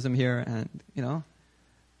Confucianism here. And, a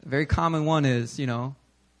very common one is,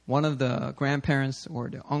 one of the grandparents or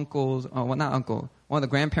the uncles, one of the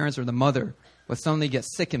grandparents or the mother will suddenly get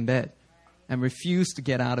sick in bed and refuse to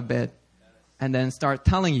get out of bed and then start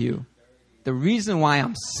telling you, the reason why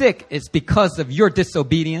I'm sick is because of your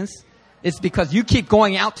disobedience. It's because you keep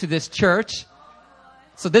going out to this church.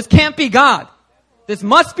 So this can't be God. This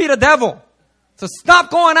must be the devil. So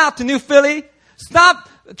stop going out to New Philly. Stop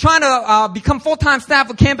trying to become full-time staff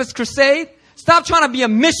of Campus Crusade. Stop trying to be a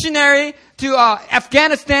missionary to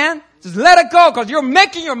Afghanistan. Just let it go because you're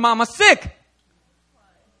making your mama sick.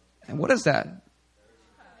 And what is that?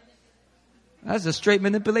 That's a straight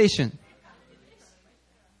manipulation.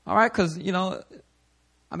 All right, because,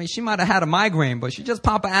 she might have had a migraine, but she just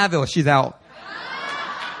pop an Advil, she's out.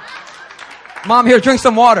 Mom, here, drink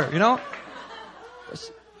some water,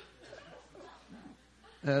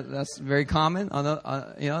 That's very common.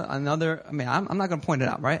 I'm not going to point it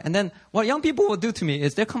out, right? And then what young people will do to me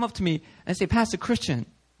is they'll come up to me and say, Pastor Christian,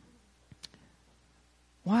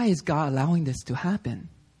 why is God allowing this to happen?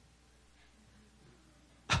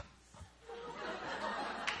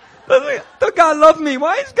 Does God love me?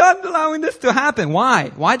 Why is God allowing this to happen?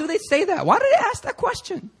 Why? Why do they say that? Why do they ask that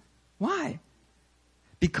question? Why?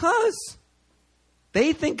 Because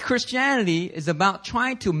they think Christianity is about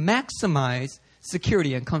trying to maximize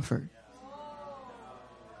security and comfort.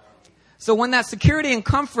 So when that security and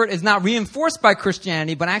comfort is not reinforced by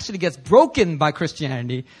Christianity, but actually gets broken by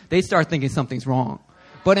Christianity, they start thinking something's wrong.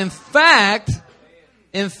 But in fact,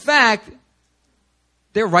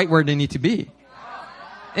 they're right where they need to be.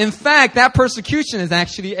 In fact, that persecution is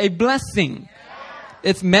actually a blessing.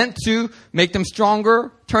 It's meant to make them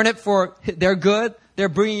stronger, turn it for their good. They're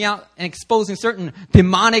bringing out and exposing certain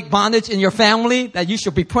demonic bondage in your family that you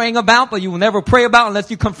should be praying about, but you will never pray about unless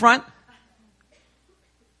you confront.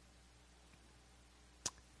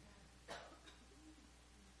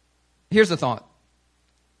 Here's the thought.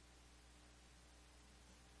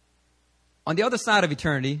 On the other side of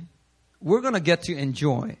eternity, we're going to get to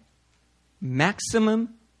enjoy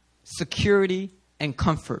maximum security and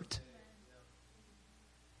comfort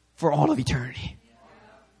for all of eternity.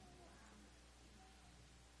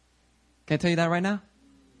 Can I tell you that right now?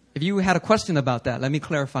 If you had a question about that, let me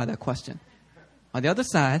clarify that question. On the other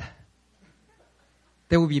side,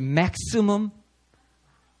 there will be maximum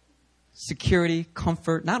security,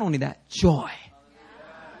 comfort, not only that, joy.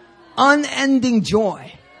 Unending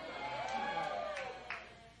joy.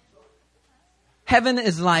 Heaven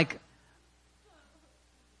is like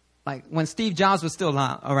when Steve Jobs was still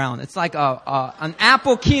around. It's like an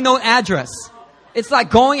Apple keynote address. It's like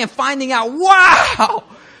going and finding out, wow,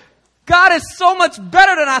 God is so much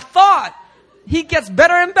better than I thought. He gets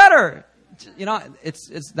better and better.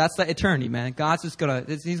 That's the eternity, man. God's just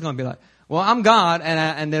he's gonna be like, well, I'm God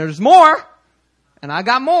and there's more and I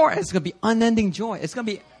got more. It's gonna be unending joy. It's gonna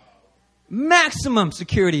be maximum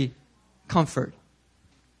security, comfort.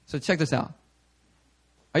 So check this out.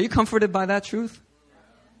 Are you comforted by that truth?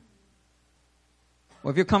 Well,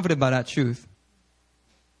 if you're comforted by that truth,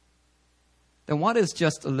 then what is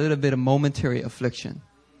just a little bit of momentary affliction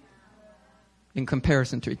in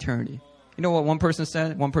comparison to eternity? You know what one person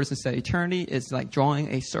said? One person said, eternity is like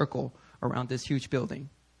drawing a circle around this huge building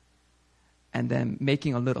and then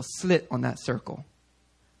making a little slit on that circle.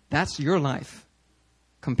 That's your life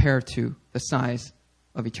compared to the size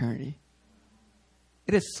of eternity.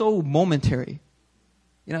 It is so momentary.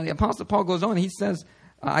 The Apostle Paul goes on, he says,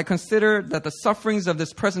 I consider that the sufferings of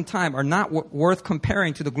this present time are not worth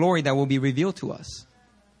comparing to the glory that will be revealed to us.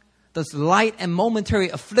 This light and momentary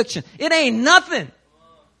affliction, it ain't nothing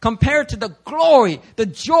compared to the glory, the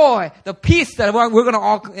joy, the peace that we're going to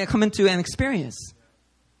all come into and experience.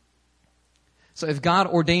 So if God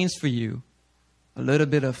ordains for you a little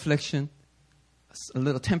bit of affliction, a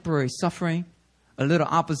little temporary suffering, a little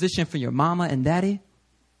opposition for your mama and daddy,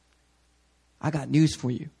 I got news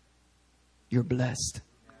for you. You're blessed.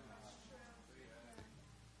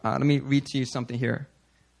 Let me read to you something here.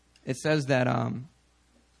 It says that I'll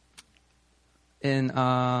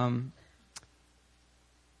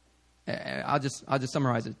just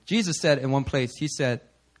summarize it. Jesus said in one place, he said,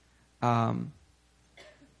 I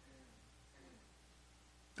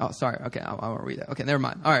won't read that. Okay, never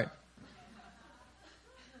mind. All right.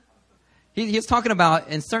 He's talking about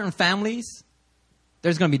in certain families,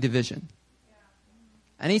 there's going to be division.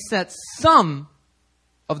 And he said some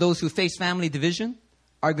of those who face family division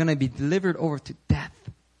are going to be delivered over to death.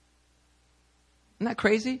 Isn't that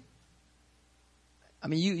crazy? I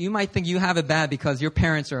mean, you might think you have it bad because your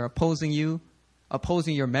parents are opposing you,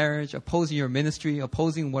 opposing your marriage, opposing your ministry,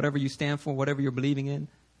 opposing whatever you stand for, whatever you're believing in,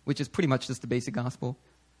 which is pretty much just the basic gospel.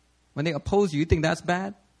 When they oppose you, you think that's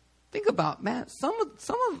bad? Think about, man,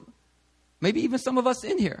 maybe even some of us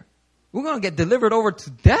in here, we're going to get delivered over to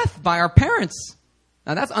death by our parents.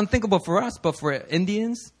 Now, that's unthinkable for us, but for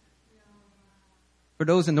Indians, for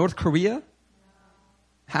those in North Korea,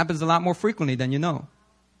 happens a lot more frequently than you know.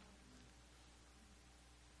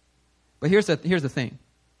 But here's the thing.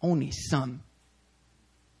 Only some.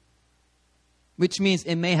 Which means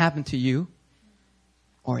it may happen to you,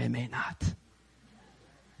 or it may not.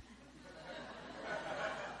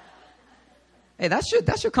 Hey, that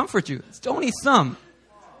should comfort you. It's only some.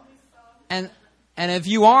 And if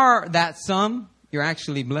you are that some, you're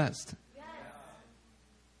actually blessed.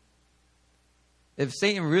 If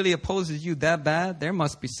Satan really opposes you that bad, there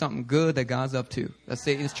must be something good that God's up to, that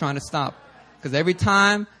Satan's trying to stop. Because every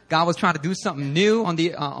time God was trying to do something new on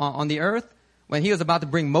the earth, when he was about to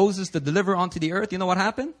bring Moses to deliver onto the earth, you know what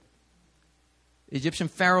happened? The Egyptian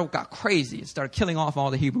Pharaoh got crazy and started killing off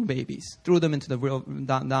all the Hebrew babies, threw them into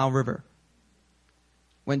the Nile River.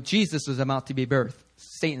 When Jesus was about to be birthed,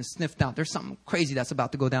 Satan sniffed out, there's something crazy that's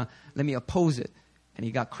about to go down. Let me oppose it. And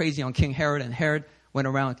he got crazy on King Herod, and Herod went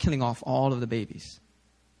around killing off all of the babies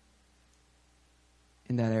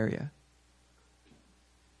in that area.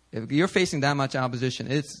 If you're facing that much opposition,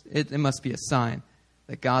 it must be a sign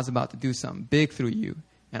that God's about to do something big through you.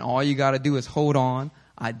 And all you got to do is hold on,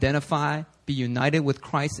 identify, be united with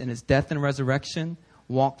Christ in his death and resurrection,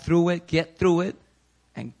 walk through it, get through it,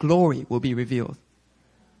 and glory will be revealed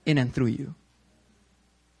in and through you.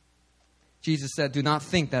 Jesus said, do not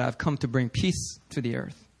think that I've come to bring peace to the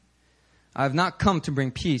earth. I have not come to bring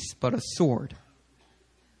peace, but a sword.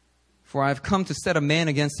 For I have come to set a man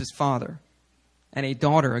against his father, and a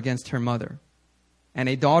daughter against her mother, and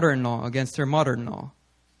a daughter-in-law against her mother-in-law.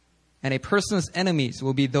 And a person's enemies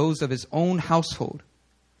will be those of his own household.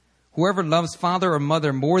 Whoever loves father or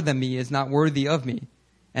mother more than me is not worthy of me,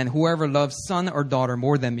 and whoever loves son or daughter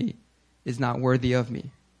more than me is not worthy of me.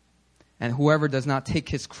 And whoever does not take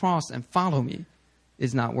his cross and follow me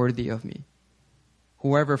is not worthy of me.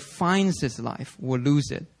 Whoever finds his life will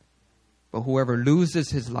lose it, but whoever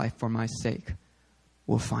loses his life for my sake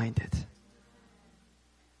will find it.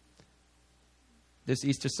 This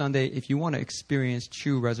Easter Sunday, if you want to experience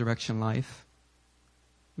true resurrection life,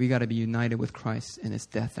 we got to be united with Christ in his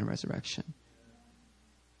death and resurrection.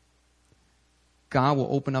 God will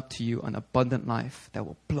open up to you an abundant life that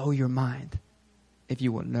will blow your mind if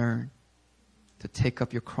you will learn to take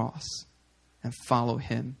up your cross and follow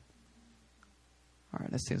him. All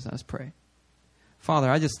right, let's pray. Father,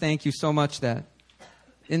 I just thank you so much that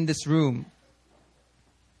in this room,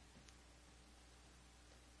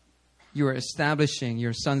 you are establishing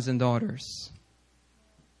your sons and daughters.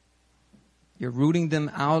 You're rooting them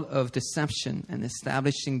out of deception and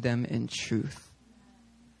establishing them in truth.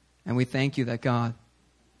 And we thank you that, God,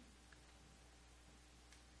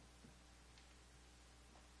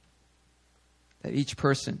 that each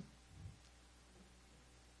person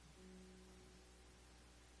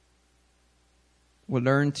will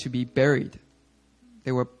learn to be buried.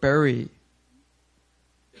 They will bury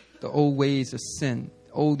the old ways of sin,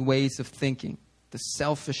 old ways of thinking, the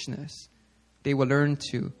selfishness. They will learn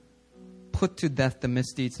to put to death the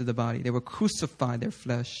misdeeds of the body. They will crucify their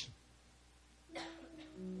flesh.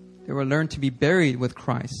 They will learn to be buried with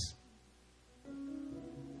Christ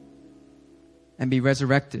and be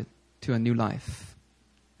resurrected to a new life.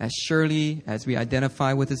 As surely as we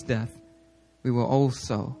identify with his death, we will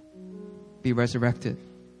also be resurrected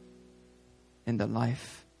in the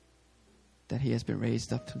life that he has been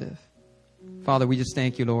raised up to live. Father, we just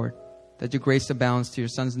thank you, Lord, that your grace abounds to your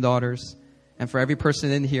sons and daughters, and for every person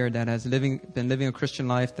in here that has been living a Christian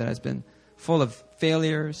life that has been full of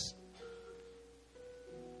failures,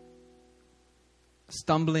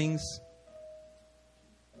 stumblings,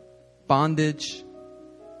 bondage.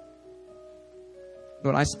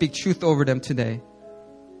 Lord, I speak truth over them today,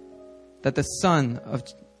 that the Son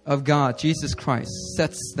of God, Jesus Christ,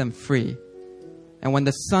 sets them free. And when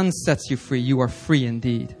the Son sets you free, you are free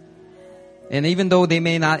indeed. And even though they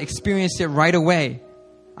may not experience it right away,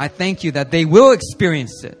 I thank you that they will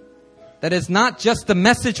experience it. That it's not just the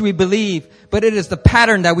message we believe, but it is the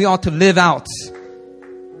pattern that we ought to live out.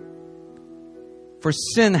 For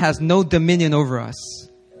sin has no dominion over us,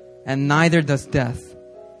 and neither does death.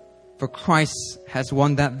 For Christ has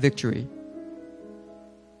won that victory.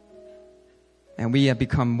 And we have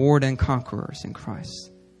become more than conquerors in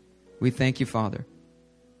Christ. We thank you, Father.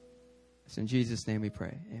 It's in Jesus' name we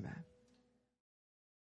pray. Amen.